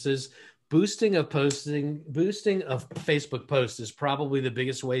businesses, boosting of Facebook posts is probably the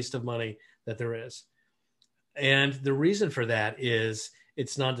biggest waste of money that there is. And the reason for that is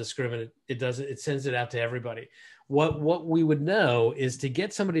it's non-discriminate. It sends it out to everybody. What we would know is, to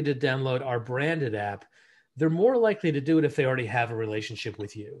get somebody to download our branded app, they're more likely to do it if they already have a relationship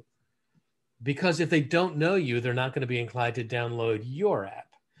with you. Because if they don't know you, they're not going to be inclined to download your app.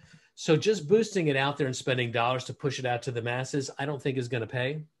 So just boosting it out there and spending dollars to push it out to the masses, I don't think is going to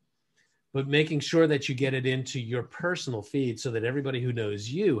pay. But making sure that you get it into your personal feed so that everybody who knows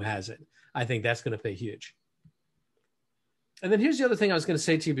you has it, I think that's going to pay huge. And then here's the other thing I was going to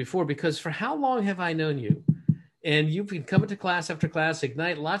say to you before, because for how long have I known you? And you've been coming to class after class,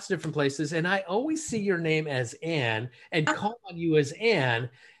 Ignite, lots of different places. And I always see your name as Ann and call on you as Ann.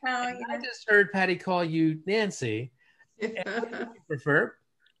 Oh, yeah. I just heard Patty call you Nancy. What do you prefer?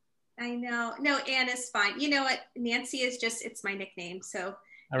 I know. No, Ann is fine. You know what? Nancy is just, it's my nickname. So.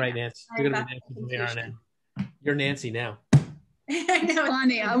 All right, Nancy. You're going to be Nancy from here on in. You're Nancy now. It's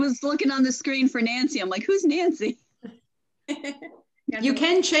funny. I was looking on the screen for Nancy. I'm like, who's Nancy? You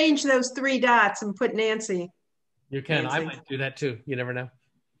can change those 3 dots and put Nancy. You can. Nancy. I might do that too. You never know.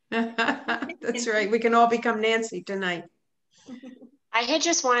 That's right. We can all become Nancy tonight. I had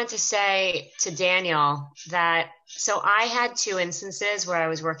just wanted to say to Daniel that, so I had 2 instances where I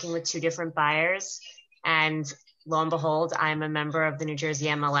was working with 2 different buyers, and lo and behold, I'm a member of the New Jersey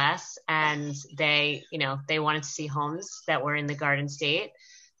MLS, and they wanted to see homes that were in the Garden State.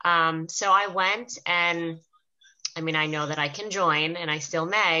 So I went, and I mean, I know that I can join, and I still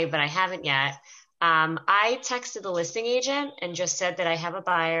may, but I haven't yet. I texted the listing agent and just said that I have a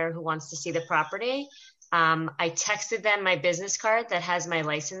buyer who wants to see the property. I texted them my business card that has my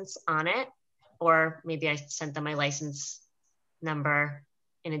license on it, or maybe I sent them my license number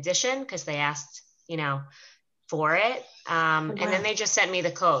in addition because they asked, for it. And then they just sent me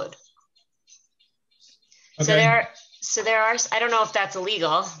the code. Okay. So there are, I don't know if that's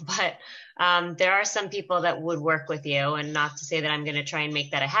illegal, but there are some people that would work with you, and not to say that I'm going to try and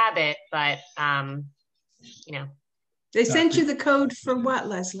make that a habit, but They sent you the code for what,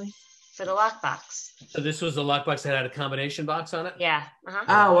 Leslie? For the lockbox. So this was the lockbox that had a combination box on it? Yeah. Uh-huh.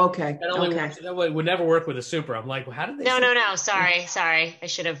 Oh, okay. That would never work with a super. I'm like, well, how did they? No. Sorry. I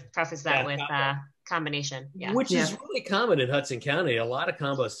should have prefaced that with combination. Yeah. Which is really common in Hudson County. A lot of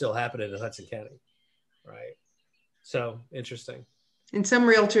combos still happen in Hudson County. Right. So interesting. And some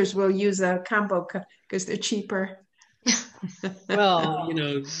realtors will use a combo because they're cheaper. Well,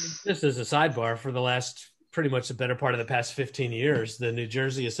 just as a sidebar, for the last pretty much the better part of the past 15 years, the New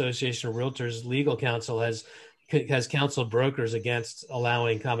Jersey Association of Realtors legal counsel has counseled brokers against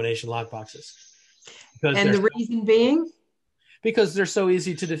allowing combination lockboxes. And the reason being? Because they're so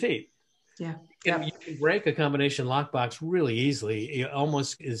easy to defeat. Yeah. You can break a combination lockbox really easily. It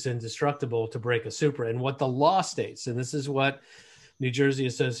almost is indestructible to break a super. And what the law states, and this is what New Jersey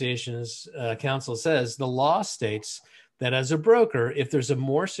Association's counsel says, the law states that as a broker, if there's a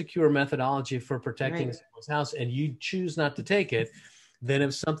more secure methodology for protecting someone's house and you choose not to take it, then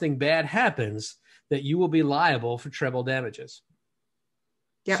if something bad happens, that you will be liable for treble damages.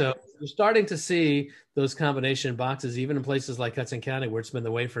 Yep. So you're starting to see those combination boxes, even in places like Hudson County, where it's been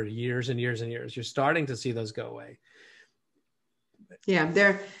the way for years and years and years. You're starting to see those go away. Yeah,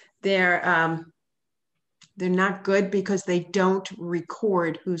 they're not good because they don't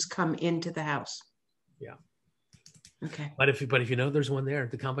record who's come into the house. Yeah. Okay. But if you know there's one there,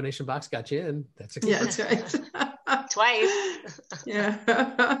 the combination box got you in. That's a good that's right. Twice. Yeah.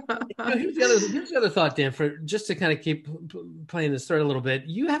 Here's the other thought, Dan, for just to kind of keep playing this story a little bit.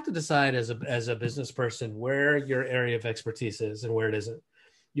 You have to decide as a business person where your area of expertise is and where it isn't.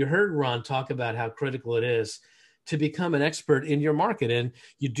 You heard Ron talk about how critical it is to become an expert in your market, and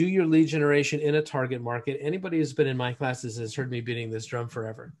you do your lead generation in a target market. Anybody who's been in my classes has heard me beating this drum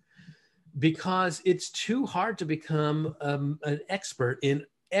forever, because it's too hard to become an expert in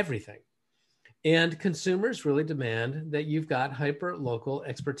everything. And consumers really demand that you've got hyper local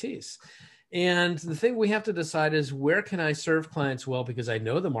expertise. And the thing we have to decide is, where can I serve clients well because I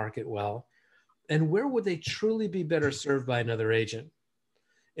know the market well, and where would they truly be better served by another agent?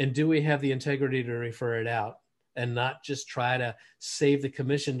 And do we have the integrity to refer it out and not just try to save the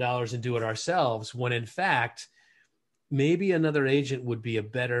commission dollars and do it ourselves, when in fact, maybe another agent would be a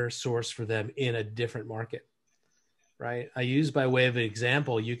better source for them in a different market, right? I use, by way of an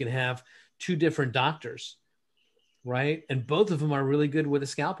example, you can have two different doctors, right? And both of them are really good with a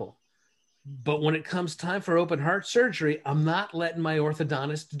scalpel. But when it comes time for open heart surgery, I'm not letting my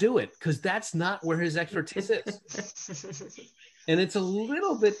orthodontist do it because that's not where his expertise is. And it's a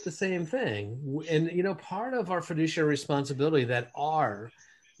little bit the same thing. And, part of our fiduciary responsibility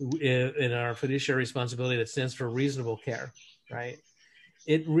in our fiduciary responsibility that stands for reasonable care, right?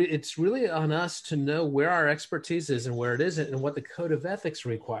 It's really on us to know where our expertise is and where it isn't, and what the code of ethics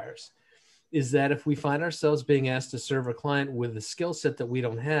requires is that if we find ourselves being asked to serve a client with a skill set that we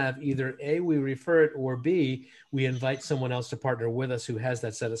don't have, either A, we refer it, or B, we invite someone else to partner with us who has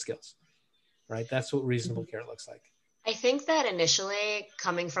that set of skills, right? That's what reasonable care looks like. I think that initially,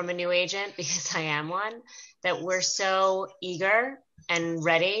 coming from a new agent, because I am one, that we're so eager and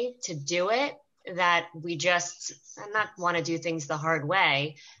ready to do it that we just not want to do things the hard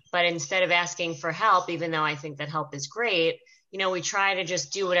way. But instead of asking for help, even though I think that help is great, we try to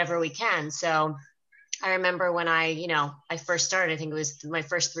just do whatever we can. So I remember when I first started, I think it was my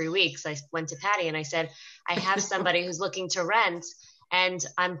first 3 weeks, I went to Patty and I said, I have somebody who's looking to rent, and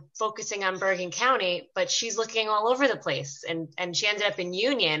I'm focusing on Bergen County, but she's looking all over the place. And she ended up in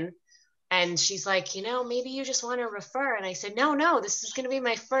Union, and she's like, maybe you just want to refer. And I said, no, this is going to be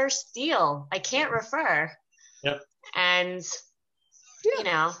my first deal. I can't refer. Yep. And,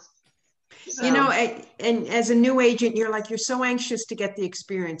 and as a new agent, you're so anxious to get the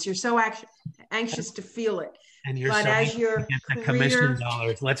experience. You're so anxious to feel it. And you're get the commission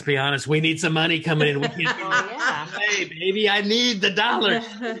dollars. Let's be honest. We need some money coming in. We can't, hey, baby, I need the dollars.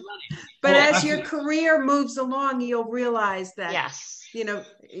 But as your career moves along, you'll realize that, yes,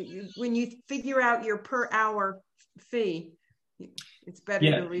 when you figure out your per hour fee, it's better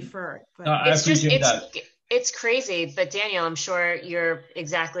to refer it. But it's just, it's crazy. But Daniel, I'm sure you're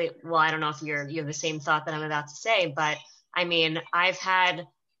exactly, well, I don't know if you have the same thought that I'm about to say, but I mean, I've had,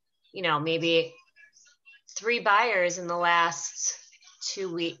 maybe 3 buyers in the last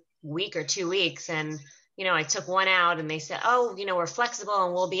 2 week or 2 weeks. And, I took one out and they said, oh, we're flexible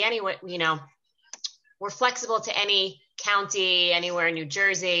and we'll be anywhere, we're flexible to any county, anywhere in New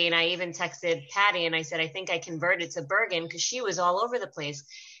Jersey. And I even texted Patty and I said, I think I converted to Bergen because she was all over the place.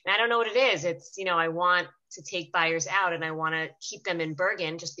 And I don't know what it is. It's, I want to take buyers out and I want to keep them in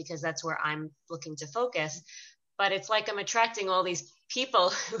Bergen just because that's where I'm looking to focus. But it's like I'm attracting all these people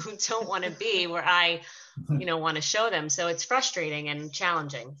who don't want to be where I, want to show them. So it's frustrating and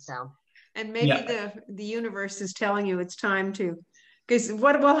challenging. So. And maybe the universe is telling you it's time to, because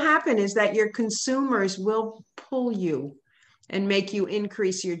what will happen is that your consumers will pull you and make you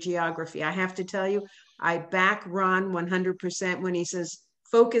increase your geography. I have to tell you, I back Ron 100% when he says,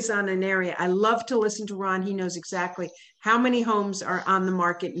 focus on an area. I love to listen to Ron. He knows exactly how many homes are on the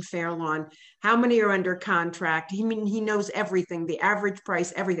market in Fair Lawn, how many are under contract. He knows everything, the average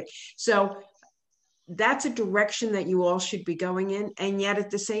price, everything. So that's a direction that you all should be going in. And yet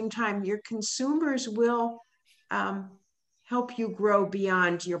at the same time, your consumers will help you grow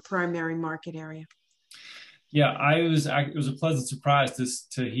beyond your primary market area. Yeah, it was a pleasant surprise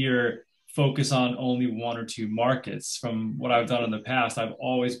to hear focus on only 1 or 2 markets. From what I've done in the past, I've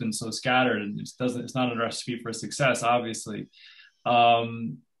always been so scattered, and it's not a recipe for success, obviously.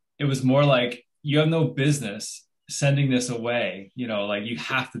 It was more like, you have no business sending this away, like you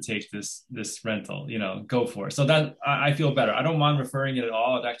have to take this rental, go for it. So that I feel better. I don't mind referring it at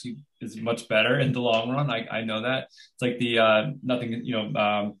all. It actually is much better in the long run. I know that. It's like the nothing,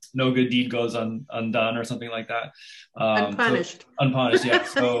 no good deed goes undone or something like that. Unpunished. So, unpunished, yeah.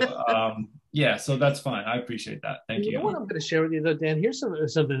 So so that's fine. I appreciate that. Thank you. You know what I'm going to share with you though, Dan? Here's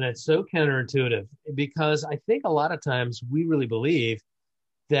something that's so counterintuitive, because I think a lot of times we really believe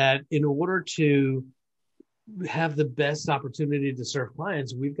that in order to have the best opportunity to serve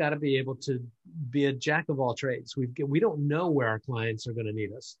clients, we've got to be able to be a jack of all trades. We don't know where our clients are going to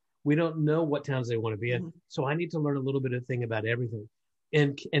need us. We don't know what towns they want to be in. Mm-hmm. So I need to learn a little bit of thing about everything.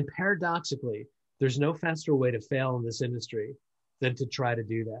 And paradoxically, there's no faster way to fail in this industry than to try to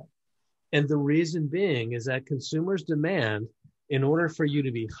do that. And the reason being is that consumers demand, in order for you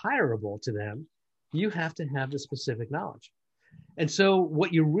to be hireable to them, you have to have the specific knowledge. And so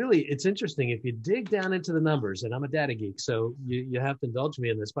it's interesting, if you dig down into the numbers, and I'm a data geek, so you have to indulge me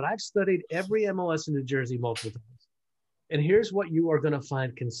in this, but I've studied every MLS in New Jersey multiple times. And here's what you are going to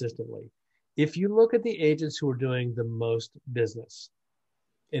find consistently. If you look at the agents who are doing the most business,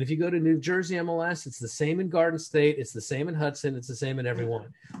 and if you go to New Jersey MLS, it's the same in Garden State, it's the same in Hudson, it's the same in every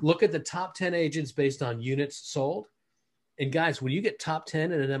one. Look at the top 10 agents based on units sold. And guys, when you get top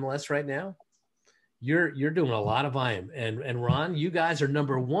 10 in an MLS right now, you're doing a lot of volume. And Ron, you guys are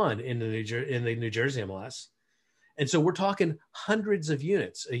number 1 in the New Jersey MLS. And so we're talking hundreds of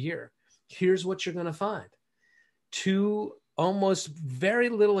units a year. Here's what you're going to find. To almost very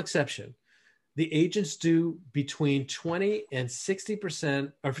little exception, the agents do between 20 and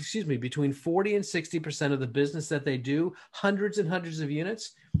 60%, or excuse me, between 40 and 60% of the business that they do, hundreds and hundreds of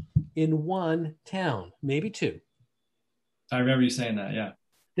units in one town, maybe 2. I remember you saying that, yeah.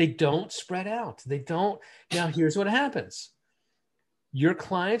 They don't spread out. They don't. Now, here's what happens. Your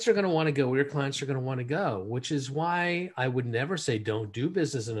clients are going to want to go where your clients are going to want to go, which is why I would never say don't do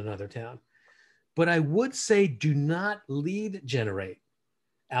business in another town. But I would say do not lead generate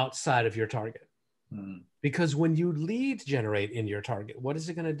outside of your target. Because when you lead generate in your target, what is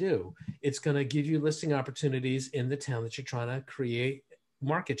it going to do? It's going to give you listing opportunities in the town that you're trying to create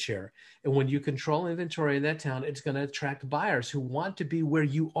market share. And when you control inventory in that town, it's going to attract buyers who want to be where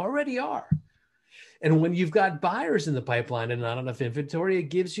you already are. And when you've got buyers in the pipeline and not enough inventory, it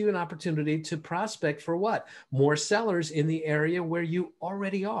gives you an opportunity to prospect for what? More sellers in the area where you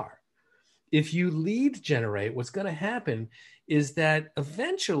already are. If you lead generate, what's going to happen is that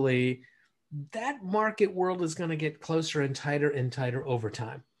eventually that market world is going to get closer and tighter over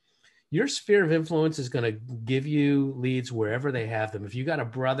time. Your sphere of influence is going to give you leads wherever they have them. If you got a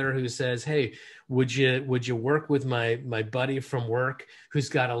brother who says, hey, would you work with my buddy from work who's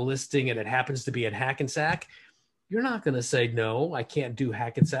got a listing and it happens to be at Hackensack, you're not going to say, no, I can't do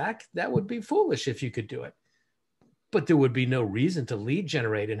Hackensack. That would be foolish if you could do it. But there would be no reason to lead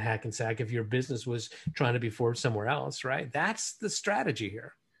generate in Hackensack if your business was trying to be forward somewhere else, right? That's the strategy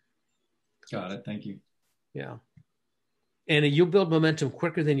here. Got it. Thank you. Yeah. And you'll build momentum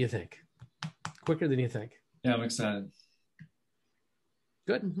quicker than you think. Quicker than you think. Yeah, I'm excited.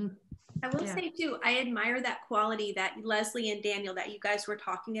 Good. Mm-hmm. I will say too, I admire that quality that Leslie and Daniel that you guys were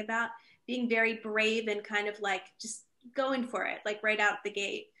talking about, being very brave and kind of like just going for it, like right out the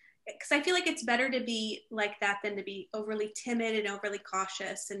gate. Because I feel like it's better to be like that than to be overly timid and overly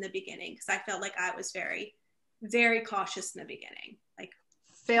cautious in the beginning. Because I felt like I was very, very cautious in the beginning. Like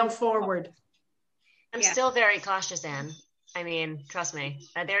fail forward. I'm still very cautious, Anne. I mean, trust me.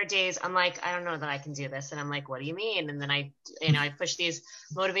 There are days I'm like, I don't know that I can do this, and I'm like, what do you mean? And then I push these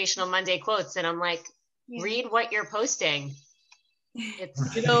motivational Monday quotes, and I'm like, read what you're posting.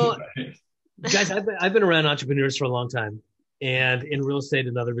 It's guys, I've been around entrepreneurs for a long time, and in real estate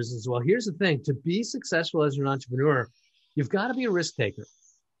and other businesses as well. Here's the thing: to be successful as an entrepreneur, you've got to be a risk taker,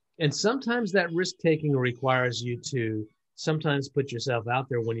 and sometimes that risk taking requires you to sometimes put yourself out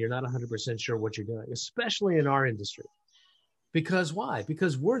there when you're not 100% sure what you're doing, especially in our industry. Because why?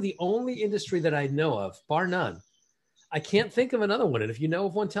 Because we're the only industry that I know of, bar none. I can't think of another one. And if you know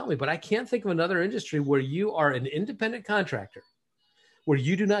of one, tell me. But I can't think of another industry where you are an independent contractor, where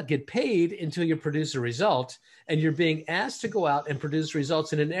you do not get paid until you produce a result, and you're being asked to go out and produce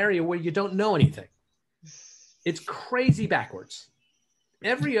results in an area where you don't know anything. It's crazy backwards.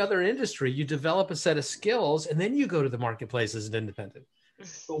 Every other industry, you develop a set of skills, and then you go to the marketplace as an independent.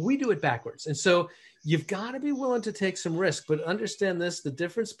 But we do it backwards. And so you've got to be willing to take some risk, but understand this: the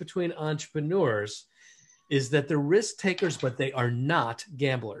difference between entrepreneurs is that they're risk takers, but they are not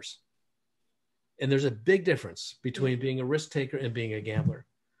gamblers. And there's a big difference between being a risk taker and being a gambler.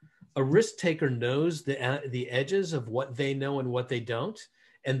 A risk taker knows the edges of what they know and what they don't,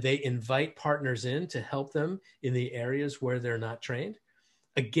 and they invite partners in to help them in the areas where they're not trained.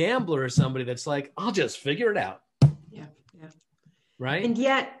 A gambler is somebody that's like, I'll just figure it out. Right. And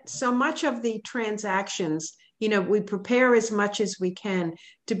yet so much of the transactions, we prepare as much as we can.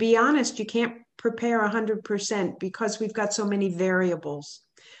 To be honest, you can't prepare 100% because we've got so many variables.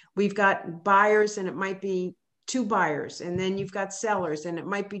 We've got buyers, and it might be 2 buyers, and then you've got sellers, and it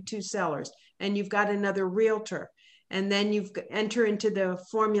might be 2 sellers, and you've got another realtor, and then you've enter into the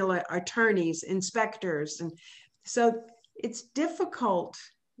formula attorneys, inspectors. And so it's difficult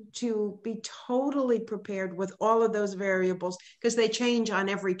to be totally prepared with all of those variables because they change on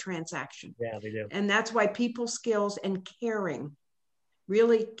every transaction. Yeah, they do. And that's why people skills and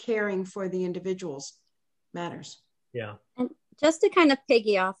really caring for the individuals matters. Yeah. And just to kind of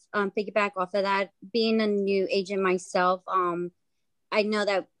piggyback off of that, being a new agent myself, I know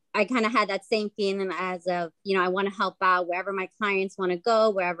that I kind of had that same feeling as of, I want to help out wherever my clients want to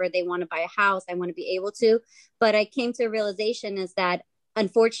go, wherever they want to buy a house, I want to be able to. But I came to a realization is that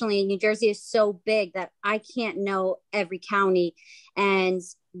unfortunately, New Jersey is so big that I can't know every county. And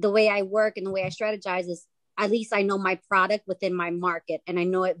the way I work and the way I strategize is at least I know my product within my market, and I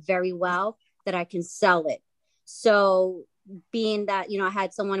know it very well that I can sell it. So being that, I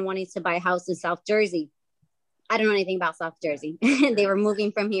had someone wanting to buy a house in South Jersey. I don't know anything about South Jersey. They were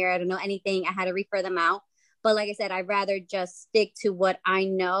moving from here. I don't know anything. I had to refer them out. But like I said, I'd rather just stick to what I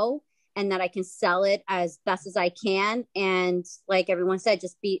know and that I can sell it as best as I can. And like everyone said,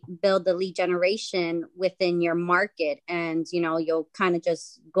 just build the lead generation within your market, and, you'll kind of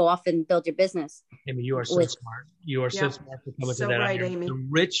just go off and build your business. Amy, you are so smart. You are so smart to come into that. Right, Amy. The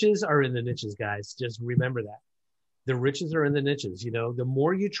riches are in the niches, guys. Just remember that. The riches are in the niches. The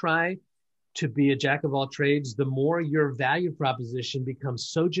more you try to be a jack of all trades, the more your value proposition becomes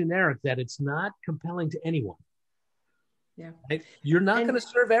so generic that it's not compelling to anyone. Yeah. Right? You're not going to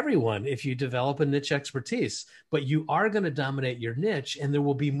serve everyone if you develop a niche expertise, but you are going to dominate your niche, and there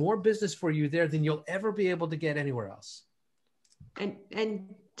will be more business for you there than you'll ever be able to get anywhere else.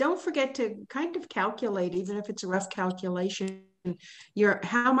 And don't forget to kind of calculate, even if it's a rough calculation,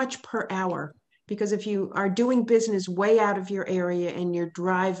 how much per hour, because if you are doing business way out of your area and you're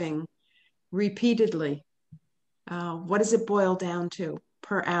driving repeatedly, what does it boil down to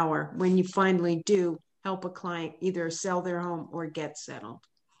per hour when you finally do help a client either sell their home or get settled?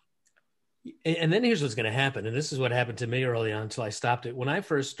 And then here's what's going to happen. And this is what happened to me early on until I stopped it. When I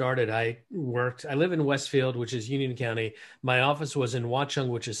first started, I live in Westfield, which is Union County. My office was in Watchung,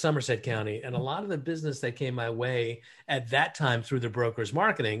 which is Somerset County. And a lot of the business that came my way at that time through the broker's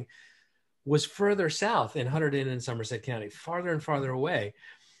marketing was further south in Hunterdon and Somerset County, farther and farther away.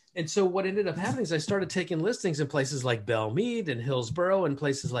 And so what ended up happening is I started taking listings in places like Belmead and Hillsborough and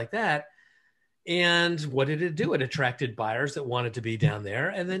places like that. And what did it do? It attracted buyers that wanted to be down there.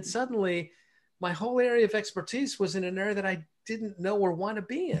 And then suddenly my whole area of expertise was in an area that I didn't know or want to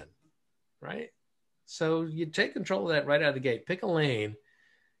be in, right? So you take control of that right out of the gate. Pick a lane,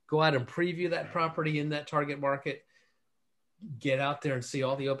 go out and preview that property in that target market. get out there and see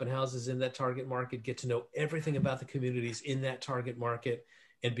all the open houses in that target market, get to know everything about the communities in that target market,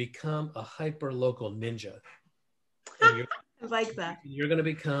 and become a hyper local ninja. And I like that. You're going to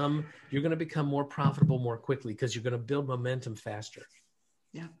become more profitable more quickly because you're going to build momentum faster.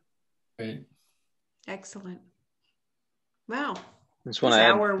 Yeah. Great. Excellent. Wow. I just want to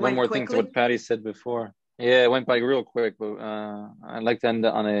add one more thing to what Patty said before. Yeah, it went by real quick, but I'd like to end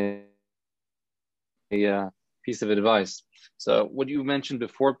on a piece of advice. So what you mentioned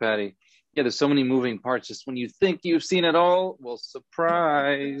before, Patty, yeah, there's so many moving parts. Just when you think you've seen it all, well,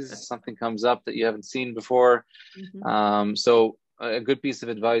 surprise, something comes up that you haven't seen before. Mm-hmm. So a good piece of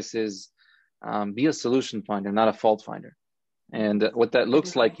advice is be a solution finder, not a fault finder. And what that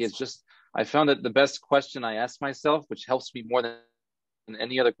looks like is just, I found that the best question I ask myself, which helps me more than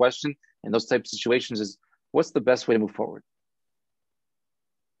any other question in those types of situations, is what's the best way to move forward?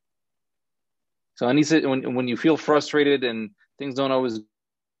 So when you feel frustrated and things don't always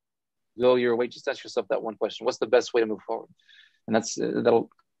go your way, just ask yourself that one question: what's the best way to move forward? And that'll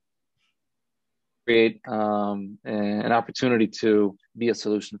create an opportunity to be a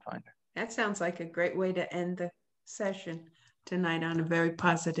solution finder. That sounds like a great way to end the session tonight on a very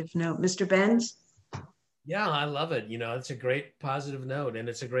positive note. Mr. Benz? Yeah, I love it. It's a great positive note, and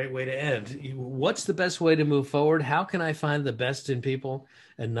it's a great way to end. What's the best way to move forward? How can I find the best in people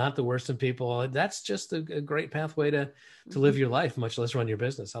and not the worst in people? That's just a great pathway to live your life, much less run your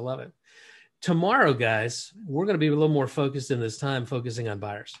business. I love it. Tomorrow, guys, we're going to be a little more focused in this time, focusing on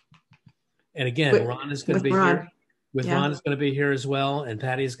buyers. And again, Ron is going to be here. Ron is going to be here as well, and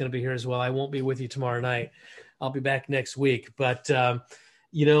Patty is going to be here as well. I won't be with you tomorrow night. I'll be back next week. But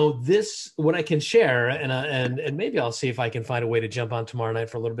what I can share, and maybe I'll see if I can find a way to jump on tomorrow night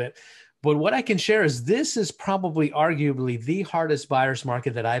for a little bit. But what I can share is this is probably arguably the hardest buyer's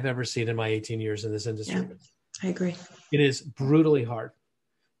market that I've ever seen in my 18 years in this industry. Yeah, I agree. It is brutally hard,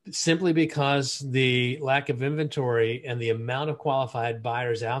 simply because the lack of inventory and the amount of qualified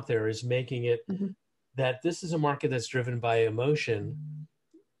buyers out there is making it that this is a market that's driven by emotion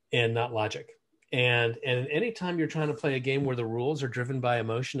and not logic. And anytime you're trying to play a game where the rules are driven by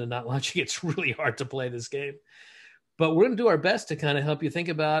emotion and not logic, it's really hard to play this game. But we're going to do our best to kind of help you think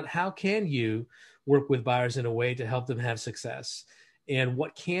about how can you work with buyers in a way to help them have success, and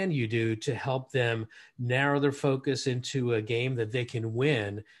what can you do to help them narrow their focus into a game that they can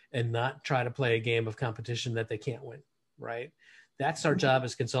win and not try to play a game of competition that they can't win, right? That's our job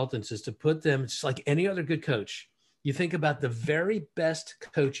as consultants, is to put them, just like any other good coach. You think about the very best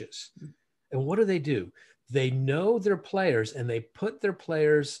coaches. And what do? They know their players, and they put their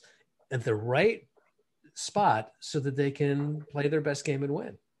players at the right spot so that they can play their best game and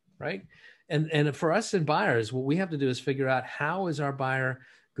win, right? And for us in buyers, what we have to do is figure out, how is our buyer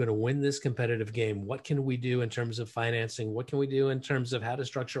going to win this competitive game? What can we do in terms of financing? What can we do in terms of how to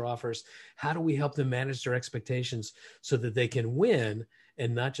structure offers? How do we help them manage their expectations so that they can win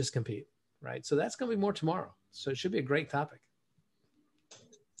and not just compete, right? So that's going to be more tomorrow. So it should be a great topic.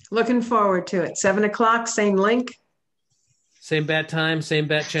 Looking forward to it. 7 o'clock, same link. Same bat time, same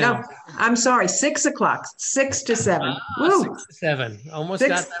bat channel. No, I'm sorry, 6 o'clock, 6 to 7. Woo. 6 to 7. Almost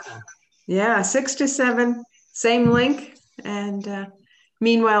got that one. Yeah, 6 to 7, same link. And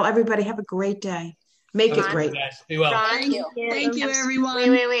meanwhile, everybody have a great day. Make it great. Be well. Ron, Thank you,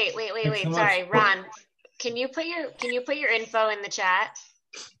 everyone. Wait. Sorry, Ron. Can you put your info in the chat?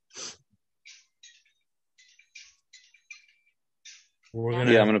 I'm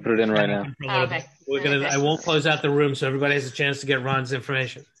going to put it in right now. Okay. I won't close out the room, so everybody has a chance to get Ron's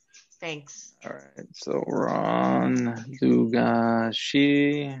information. Thanks. All right. So Ron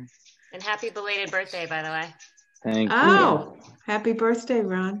Dugashi. And happy belated birthday, by the way. Thank you. Oh, happy birthday,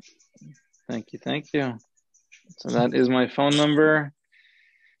 Ron. Thank you. So that is my phone number.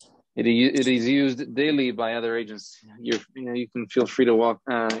 It is used daily by other agents. You can feel free to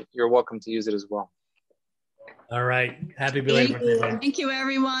you're welcome to use it as well. All right. Happy belated birthday. Thank you,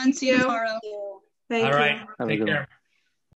 everyone. See you tomorrow. Thank you. All right. Take care.